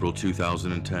 In April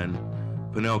 2010,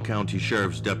 Pinal County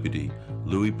Sheriff's Deputy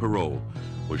Louis Parole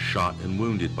was shot and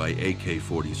wounded by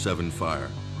AK-47 fire,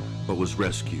 but was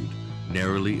rescued,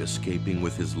 narrowly escaping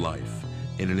with his life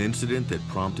in an incident that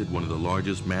prompted one of the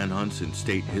largest manhunts in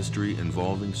state history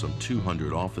involving some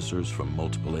 200 officers from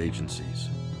multiple agencies.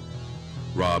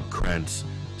 Rob Krentz,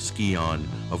 scion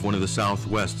of one of the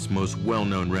Southwest's most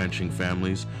well-known ranching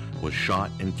families, was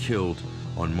shot and killed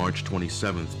on March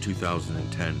 27,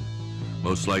 2010,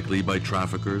 most likely by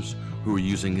traffickers who were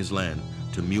using his land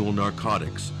to mule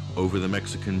narcotics over the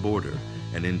Mexican border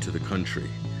and into the country,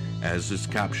 as is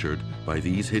captured by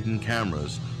these hidden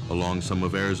cameras along some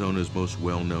of Arizona's most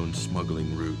well-known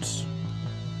smuggling routes.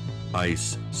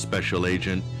 ICE Special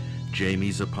Agent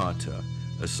Jamie Zapata,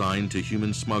 assigned to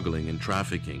human smuggling and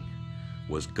trafficking,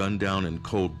 was gunned down in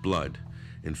cold blood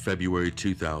in February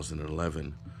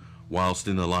 2011 whilst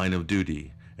in the line of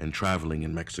duty and traveling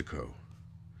in Mexico.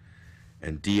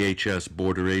 And DHS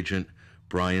Border Agent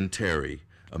Brian Terry,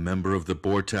 a member of the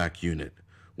BORTAC unit,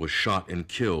 was shot and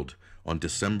killed on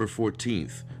December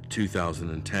 14th,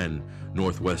 2010,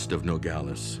 northwest of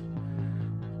Nogales.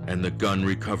 And the gun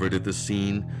recovered at the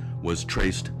scene was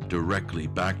traced directly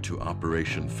back to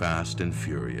Operation Fast and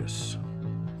Furious.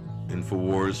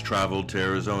 Infowars traveled to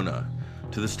Arizona,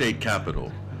 to the state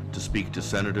capitol, to speak to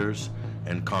senators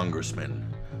and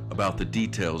congressmen about the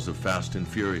details of Fast and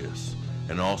Furious,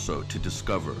 and also to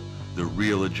discover the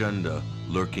real agenda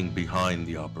lurking behind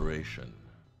the operation.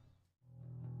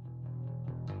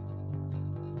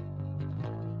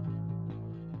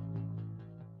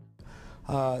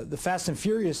 The Fast and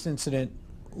Furious incident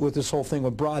with this whole thing,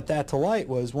 what brought that to light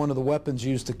was one of the weapons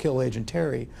used to kill Agent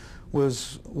Terry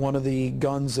was one of the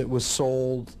guns that was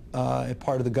sold as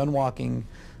part of the gun walking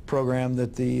program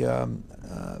that the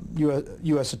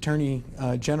U.S. Attorney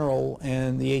General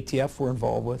and the ATF were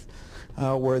involved with,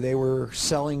 where they were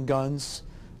selling guns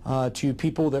to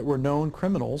people that were known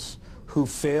criminals who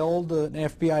failed an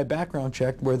FBI background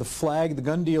check, where the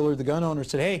gun dealer, the gun owner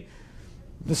said, hey,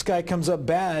 this guy comes up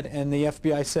bad, and the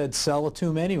FBI said, sell it to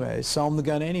him anyways, sell him the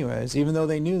gun anyways, even though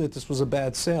they knew that this was a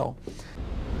bad sale.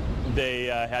 They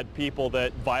had people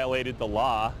that violated the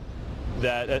law,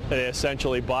 that they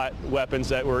essentially bought weapons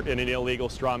that were in an illegal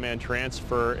straw man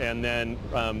transfer and then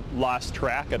lost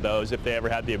track of those, if they ever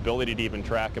had the ability to even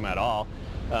track them at all,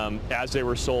 as they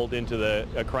were sold into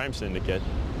a crime syndicate.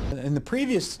 In the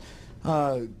previous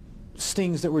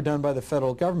stings that were done by the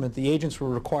federal government, the agents were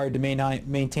required to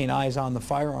maintain eyes on the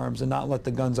firearms and not let the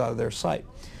guns out of their sight.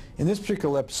 In this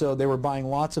particular episode, they were buying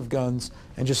lots of guns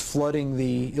and just flooding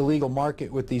the illegal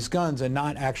market with these guns and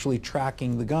not actually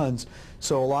tracking the guns.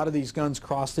 So a lot of these guns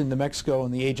crossed into Mexico,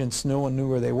 and the agents, no one knew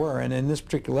where they were. And in this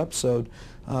particular episode,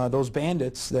 those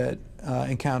bandits that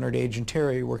encountered Agent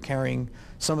Terry were carrying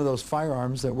some of those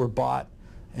firearms that were bought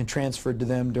and transferred to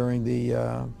them during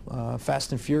the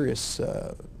Fast and Furious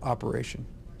operation.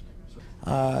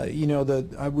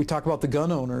 We talk about the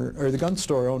gun owner, or the gun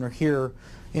store owner here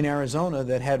in Arizona,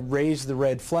 that had raised the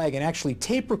red flag and actually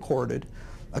tape recorded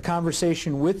a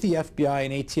conversation with the FBI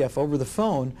and ATF over the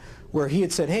phone, where he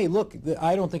had said, hey, look,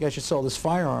 I don't think I should sell this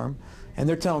firearm. And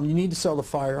they're telling him, you need to sell the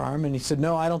firearm. And he said,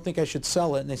 no, I don't think I should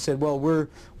sell it. And they said, well, we're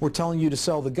telling you to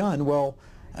sell the gun. Well,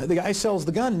 the guy sells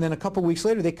the gun, and then a couple weeks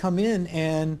later they come in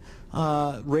and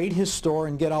raid his store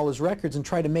and get all his records and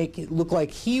try to make it look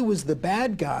like he was the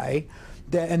bad guy,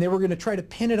 and they were going to try to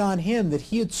pin it on him that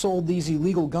he had sold these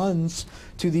illegal guns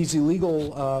to these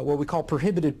illegal, what we call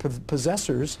prohibited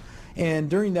possessors. And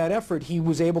during that effort, he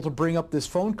was able to bring up this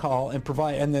phone call and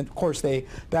provide, and then of course they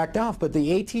backed off. But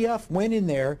the ATF went in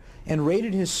there and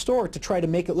raided his store to try to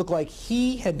make it look like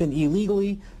he had been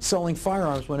illegally selling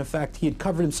firearms, when in fact he had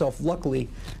covered himself, luckily,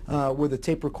 with a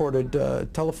tape-recorded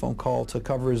telephone call to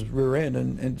cover his rear end.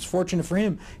 And it's fortunate for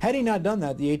him. Had he not done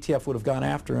that, the ATF would have gone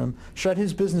after him, shut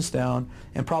his business down,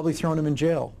 and probably thrown him in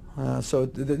jail. So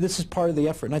this is part of the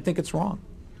effort, and I think it's wrong.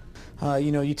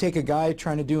 You take a guy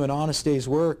trying to do an honest day's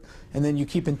work, and then you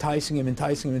keep enticing him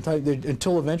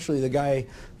until eventually the guy,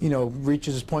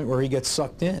 reaches his point where he gets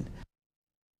sucked in.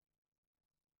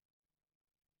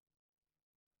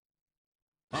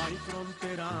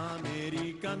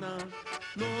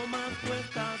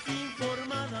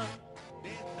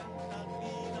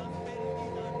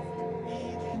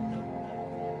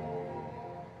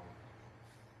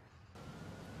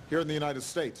 Here in the United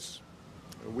States,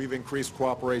 we've increased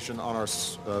cooperation on our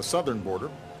southern border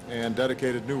and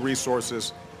dedicated new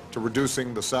resources to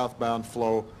reducing the southbound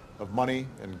flow of money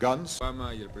and guns.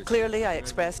 Clearly, I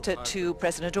expressed to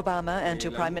President Obama and to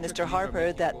Prime Minister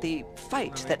Harper that the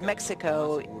fight that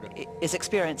Mexico is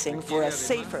experiencing for a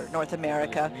safer North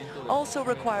America also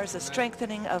requires a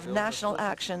strengthening of national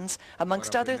actions,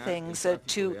 amongst other things,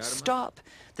 to stop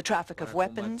the traffic of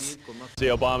weapons. The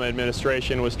Obama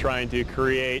administration was trying to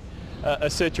create a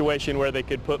situation where they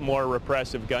could put more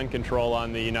repressive gun control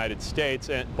on the United States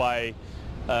and by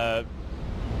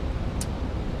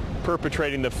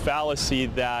perpetrating the fallacy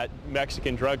that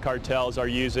Mexican drug cartels are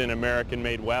using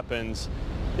American-made weapons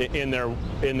in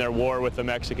their war with the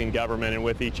Mexican government and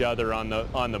with each other on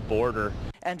the border.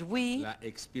 And we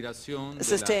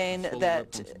sustain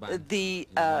that the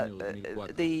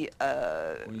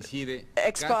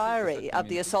expiry of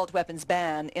the assault weapons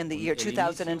ban in the year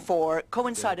 2004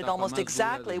 coincided almost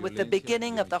exactly with the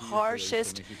beginning of the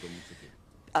harshest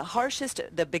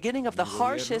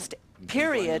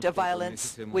period of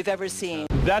violence we've ever seen.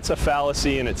 That's a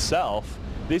fallacy in itself.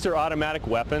 These are automatic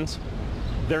weapons.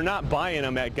 They're not buying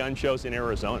them at gun shows in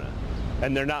Arizona,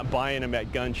 and they're not buying them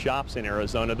at gun shops in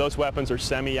Arizona. Those weapons are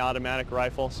semi-automatic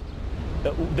rifles.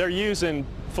 They're using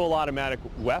full automatic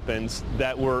weapons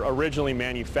that were originally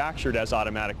manufactured as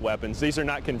automatic weapons. These are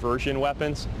not conversion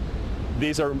weapons.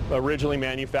 These are originally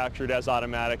manufactured as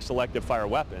automatic selective fire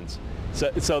weapons. So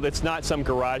it's not some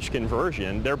garage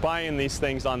conversion. They're buying these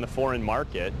things on the foreign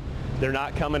market. They're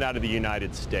not coming out of the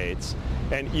United States.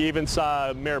 And you even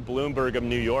saw Mayor Bloomberg of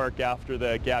New York after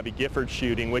the Gabby Gifford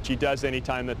shooting, which he does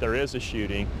anytime that there is a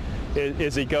shooting,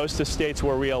 is he goes to states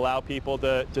where we allow people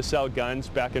to sell guns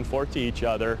back and forth to each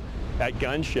other at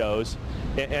gun shows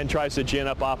and tries to gin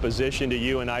up opposition to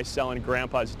you and I selling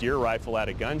Grandpa's deer rifle at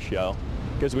a gun show,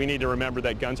 because we need to remember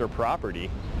that guns are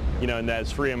property. You know, and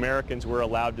as free Americans, we're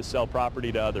allowed to sell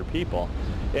property to other people.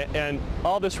 And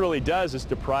all this really does is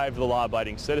deprive the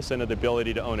law-abiding citizen of the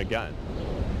ability to own a gun.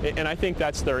 And I think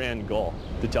that's their end goal,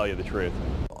 to tell you the truth.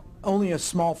 Only a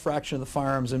small fraction of the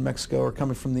firearms in Mexico are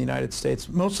coming from the United States.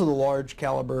 Most of the large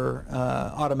caliber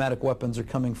automatic weapons are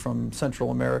coming from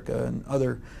Central America and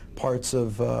other parts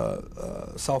of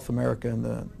South America and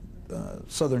the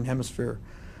Southern Hemisphere.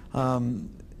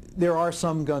 There are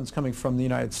some guns coming from the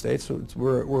United States. So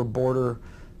we're a border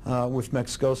with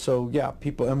Mexico, so yeah,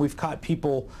 we've caught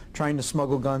people trying to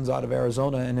smuggle guns out of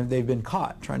Arizona, and they've been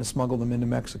caught trying to smuggle them into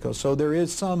Mexico. So there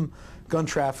is some gun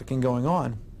trafficking going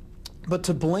on. But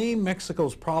to blame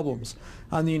Mexico's problems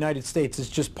on the United States is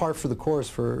just par for the course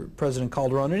for President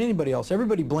Calderon and anybody else.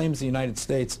 Everybody blames the United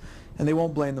States, and they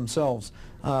won't blame themselves.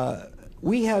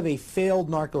 We have a failed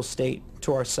narco state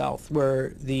to our south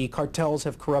where the cartels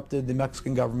have corrupted the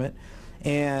Mexican government,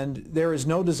 and there is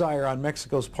no desire on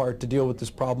Mexico's part to deal with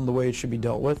this problem the way it should be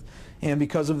dealt with. And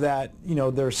because of that, you know,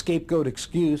 their scapegoat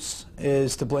excuse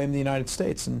is to blame the United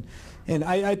States. And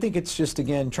I think it's just,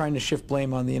 again, trying to shift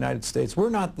blame on the United States.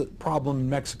 We're not the problem in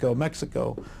Mexico.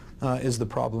 Mexico is the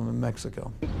problem in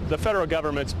Mexico. The federal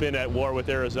government's been at war with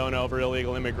Arizona over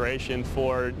illegal immigration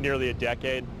for nearly a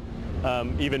decade,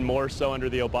 even more so under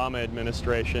the Obama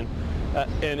administration.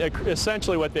 And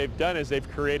essentially what they've done is they've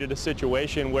created a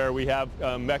situation where we have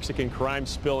Mexican crime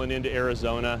spilling into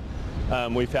Arizona.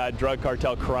 We've had drug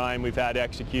cartel crime. We've had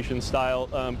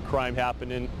execution-style crime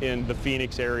happen in the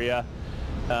Phoenix area.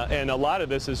 And a lot of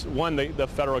this is, one, the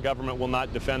federal government will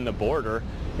not defend the border.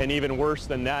 And even worse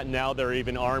than that, now they're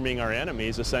even arming our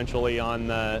enemies, essentially, on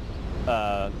the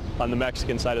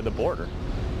Mexican side of the border.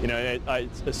 You know,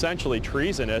 it's essentially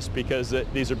treasonous because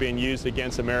these are being used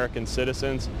against American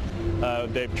citizens.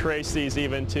 They've traced these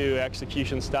even to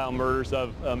execution-style murders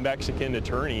of Mexican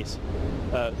attorneys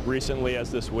recently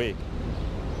as this week.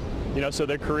 You know, so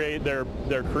they're creating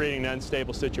an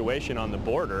unstable situation on the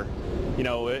border. You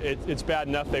know, it's bad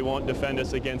enough they won't defend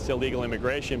us against illegal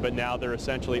immigration, but now they're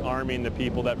essentially arming the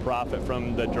people that profit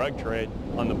from the drug trade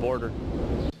on the border.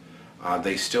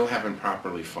 They still haven't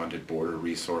properly funded border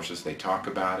resources. They talk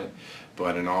about it,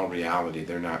 but in all reality,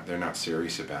 they're not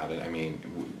serious about it. I mean,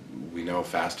 we know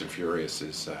Fast and Furious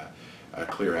is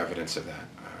clear evidence of that.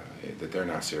 That they're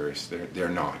not serious. They're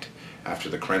not. After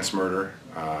the Krentz murder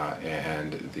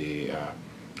and the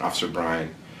Officer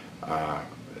Bryan,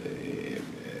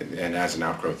 and as an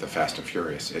outgrowth of Fast and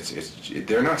Furious,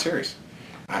 they're not serious.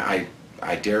 I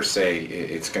dare say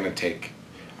it's going to take.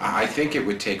 I think it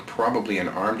would take probably an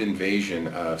armed invasion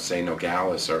of, say,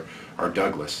 Nogales or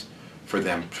Douglas for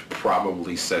them to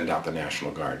probably send out the National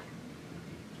Guard.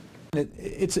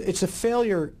 It's a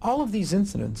failure. All of these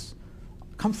incidents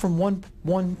come from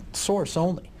one source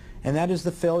only, and that is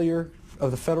the failure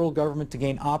of the federal government to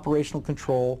gain operational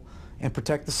control and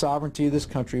protect the sovereignty of this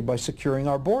country by securing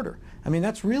our border. I mean,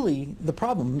 that's really the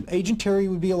problem. Agent Terry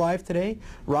would be alive today.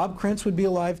 Rob Krentz would be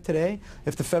alive today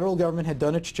if the federal government had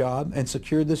done its job and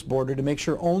secured this border to make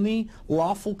sure only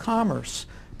lawful commerce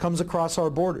comes across our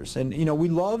borders. And, you know, we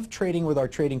love trading with our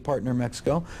trading partner,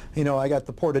 Mexico. You know, I got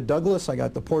the port of Douglas, I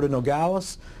got the port of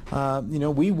Nogales. You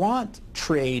know, we want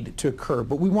trade to occur,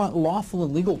 but we want lawful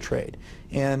and legal trade.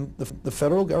 And the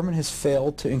federal government has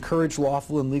failed to encourage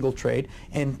lawful and legal trade,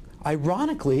 and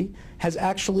ironically has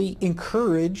actually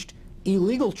encouraged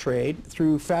illegal trade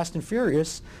through Fast and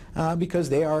Furious because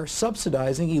they are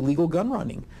subsidizing illegal gun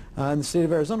running in the state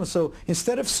of Arizona. So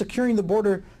instead of securing the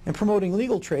border and promoting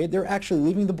legal trade, they're actually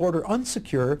leaving the border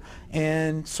unsecure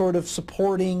and sort of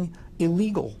supporting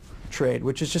illegal trade,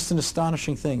 which is just an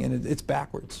astonishing thing, and it's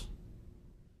backwards.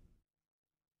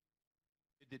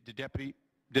 Did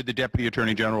the Deputy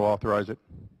Attorney General authorize it?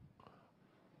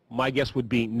 My guess would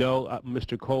be no.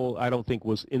 Mr. Cole, I don't think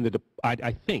was in the. I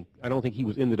don't think he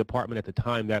was in the department at the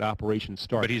time that operation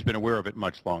started. But he's been aware of it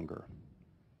much longer.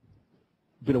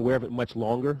 Been aware of it much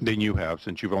longer than you have,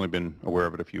 since you've only been aware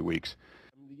of it a few weeks.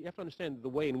 You have to understand the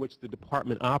way in which the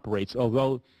department operates.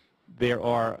 Although there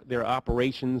are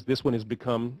operations, this one has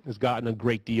gotten a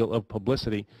great deal of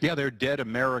publicity. Yeah, they're dead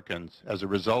Americans as a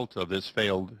result of this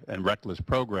failed and reckless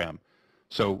program.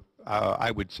 So I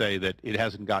would say that it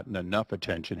hasn't gotten enough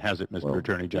attention, has it, Mr.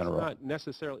 Attorney General? It's not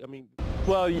necessarily. I mean,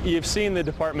 well, you've seen the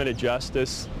Department of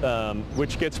Justice,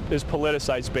 which is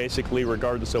politicized basically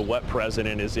regardless of what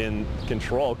president is in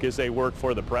control, because they work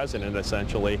for the president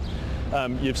essentially.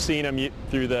 You've seen them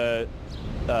through the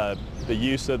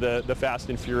use of the Fast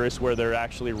and Furious, where they're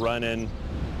actually running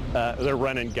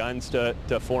guns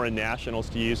to foreign nationals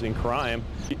to use in crime.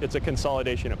 It's a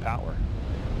consolidation of power.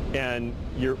 And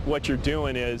what you're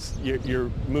doing is you're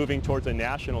moving towards a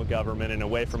national government and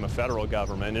away from a federal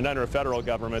government. And under a federal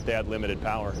government, they had limited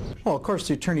power. Well, of course,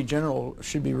 the Attorney General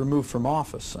should be removed from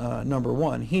office, number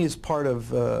one. He is part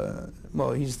of,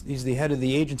 well, he's the head of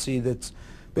the agency that's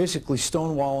basically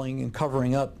stonewalling and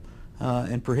covering up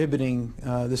and prohibiting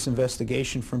this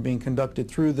investigation from being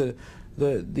conducted through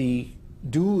the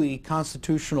duly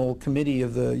constitutional committee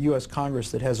of the U.S. Congress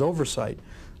that has oversight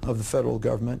of the federal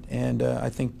government, and I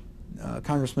think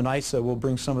Congressman Issa will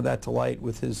bring some of that to light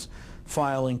with his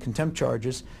filing contempt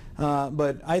charges.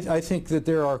 But I think that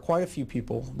there are quite a few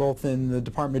people, both in the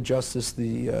Department of Justice,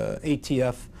 the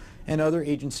ATF, and other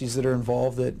agencies that are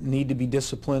involved that need to be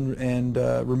disciplined and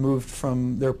removed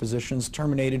from their positions,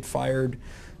 terminated, fired,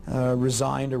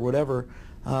 resigned, or whatever.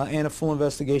 And a full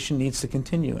investigation needs to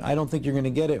continue. I don't think you're going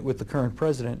to get it with the current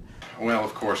president. Well,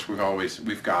 of course,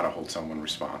 we've got to hold someone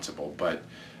responsible, but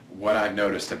what I've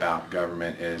noticed about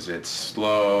government is it's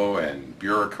slow and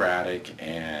bureaucratic,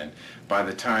 and by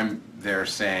the time they're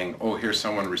saying, oh, here's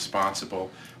someone responsible,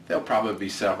 there'll probably be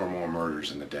several more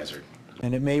murders in the desert.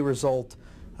 And it may result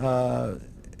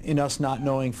in us not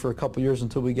knowing for a couple years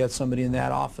until we get somebody in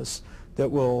that office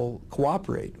that will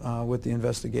cooperate with the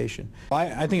investigation.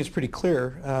 I think it's pretty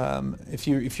clear. If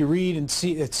you read and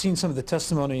seen some of the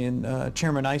testimony in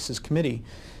Chairman Issa's committee,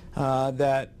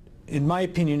 that in my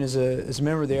opinion as a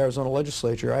member of the Arizona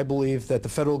legislature, I believe that the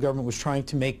federal government was trying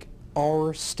to make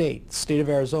our state, the state of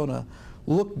Arizona,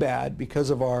 look bad because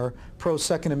of our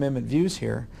pro-Second Amendment views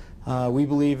here. We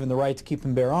believe in the right to keep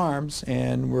and bear arms,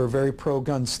 and we're a very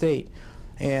pro-gun state.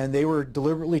 And they were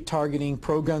deliberately targeting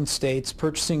pro-gun states,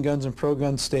 purchasing guns in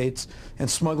pro-gun states, and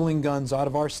smuggling guns out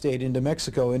of our state into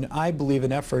Mexico in, I believe,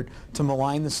 an effort to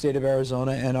malign the state of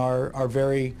Arizona and our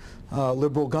very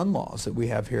liberal gun laws that we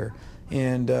have here.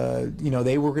 And, you know,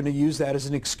 they were going to use that as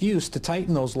an excuse to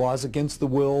tighten those laws against the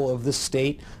will of this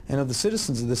state and of the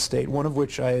citizens of this state, one of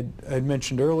which I had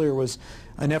mentioned earlier was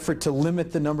an effort to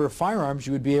limit the number of firearms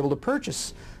you would be able to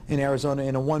purchase in Arizona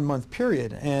in a one-month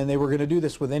period. And they were going to do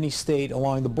this with any state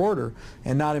along the border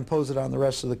and not impose it on the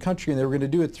rest of the country. And they were going to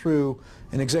do it through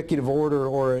an executive order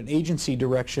or an agency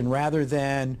direction rather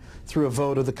than through a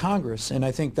vote of the Congress. And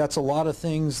I think that's a lot of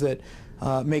things that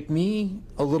make me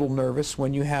a little nervous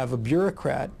when you have a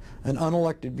bureaucrat, an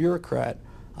unelected bureaucrat,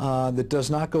 that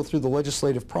does not go through the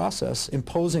legislative process,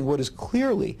 imposing what is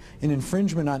clearly an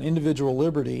infringement on individual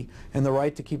liberty and the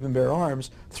right to keep and bear arms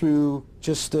through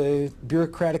just a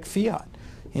bureaucratic fiat.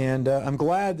 And I'm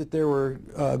glad that there were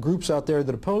groups out there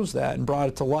that opposed that and brought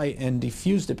it to light and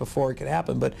diffused it before it could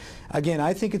happen. But again,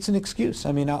 I think it's an excuse.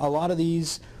 I mean, a lot of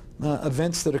these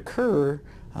events that occur,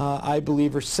 I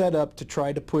believe, are set up to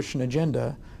try to push an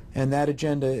agenda, and that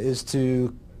agenda is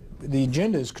the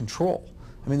agenda is control.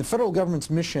 I mean, the federal government's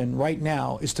mission right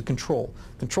now is to control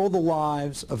the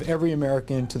lives of every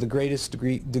American to the greatest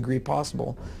degree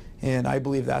possible. And I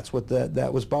believe that's what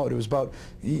that was about. It was about,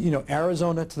 you know,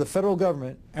 Arizona, to the federal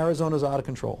government, Arizona's out of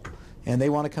control. And they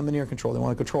want to come in here and control. They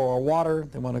want to control our water.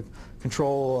 They want to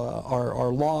control our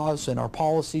laws and our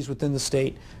policies within the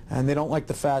state. And they don't like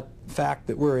the fact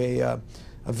that we're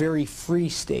a very free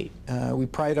state. We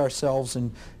pride ourselves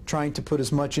in trying to put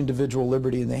as much individual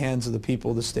liberty in the hands of the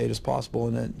people of the state as possible,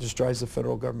 and it just drives the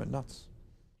federal government nuts.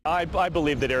 I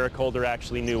believe that Eric Holder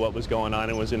actually knew what was going on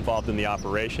and was involved in the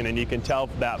operation, and you can tell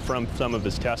that from some of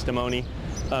his testimony.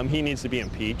 He needs to be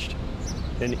impeached,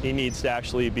 and he needs to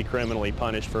actually be criminally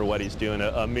punished for what he's doing.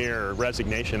 A mere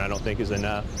resignation, I don't think, is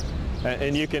enough.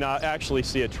 And you can actually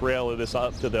see a trail of this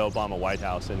up to the Obama White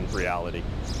House in reality.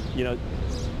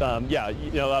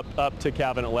 Up to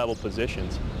cabinet level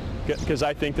positions. Because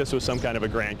I think this was some kind of a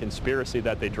grand conspiracy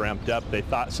that they dreamt up. They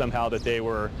thought somehow that they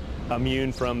were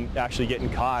immune from actually getting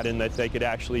caught, and that they could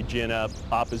actually gin up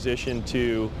opposition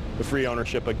to the free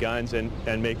ownership of guns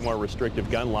and make more restrictive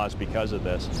gun laws because of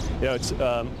this.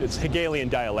 It's Hegelian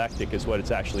dialectic is what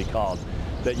it's actually called.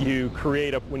 That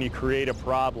when you create a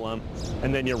problem,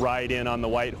 and then you ride in on the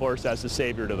white horse as the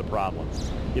savior to the problem.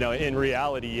 In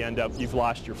reality, you've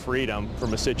lost your freedom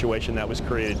from a situation that was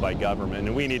created by government,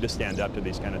 and we need to stand up to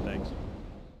these kind of things.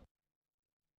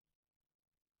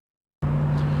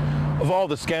 Of all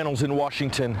the scandals in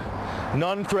Washington,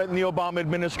 none threaten the Obama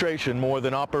administration more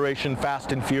than Operation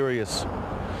Fast and Furious.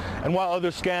 And while other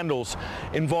scandals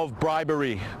involve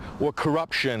bribery or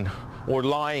corruption or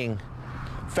lying,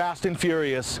 Fast and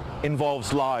Furious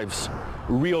involves lives,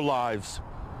 real lives.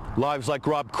 Lives like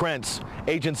Rob Krentz,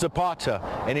 Agent Zapata,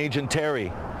 and Agent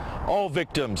Terry, all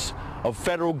victims of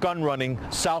federal gun running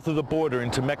south of the border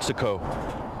into Mexico.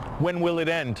 When will it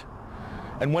end?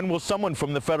 And when will someone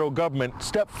from the federal government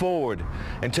step forward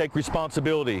and take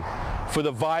responsibility for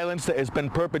the violence that has been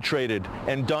perpetrated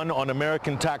and done on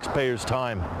American taxpayers'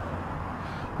 time?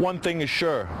 One thing is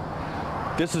sure,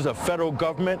 this is a federal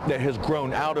government that has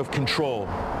grown out of control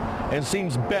and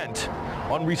seems bent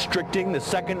on restricting the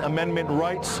Second Amendment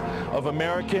rights of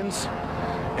Americans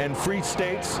and free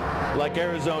states like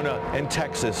Arizona and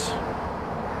Texas.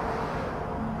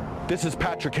 This is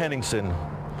Patrick Henningson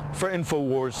for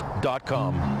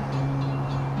Infowars.com.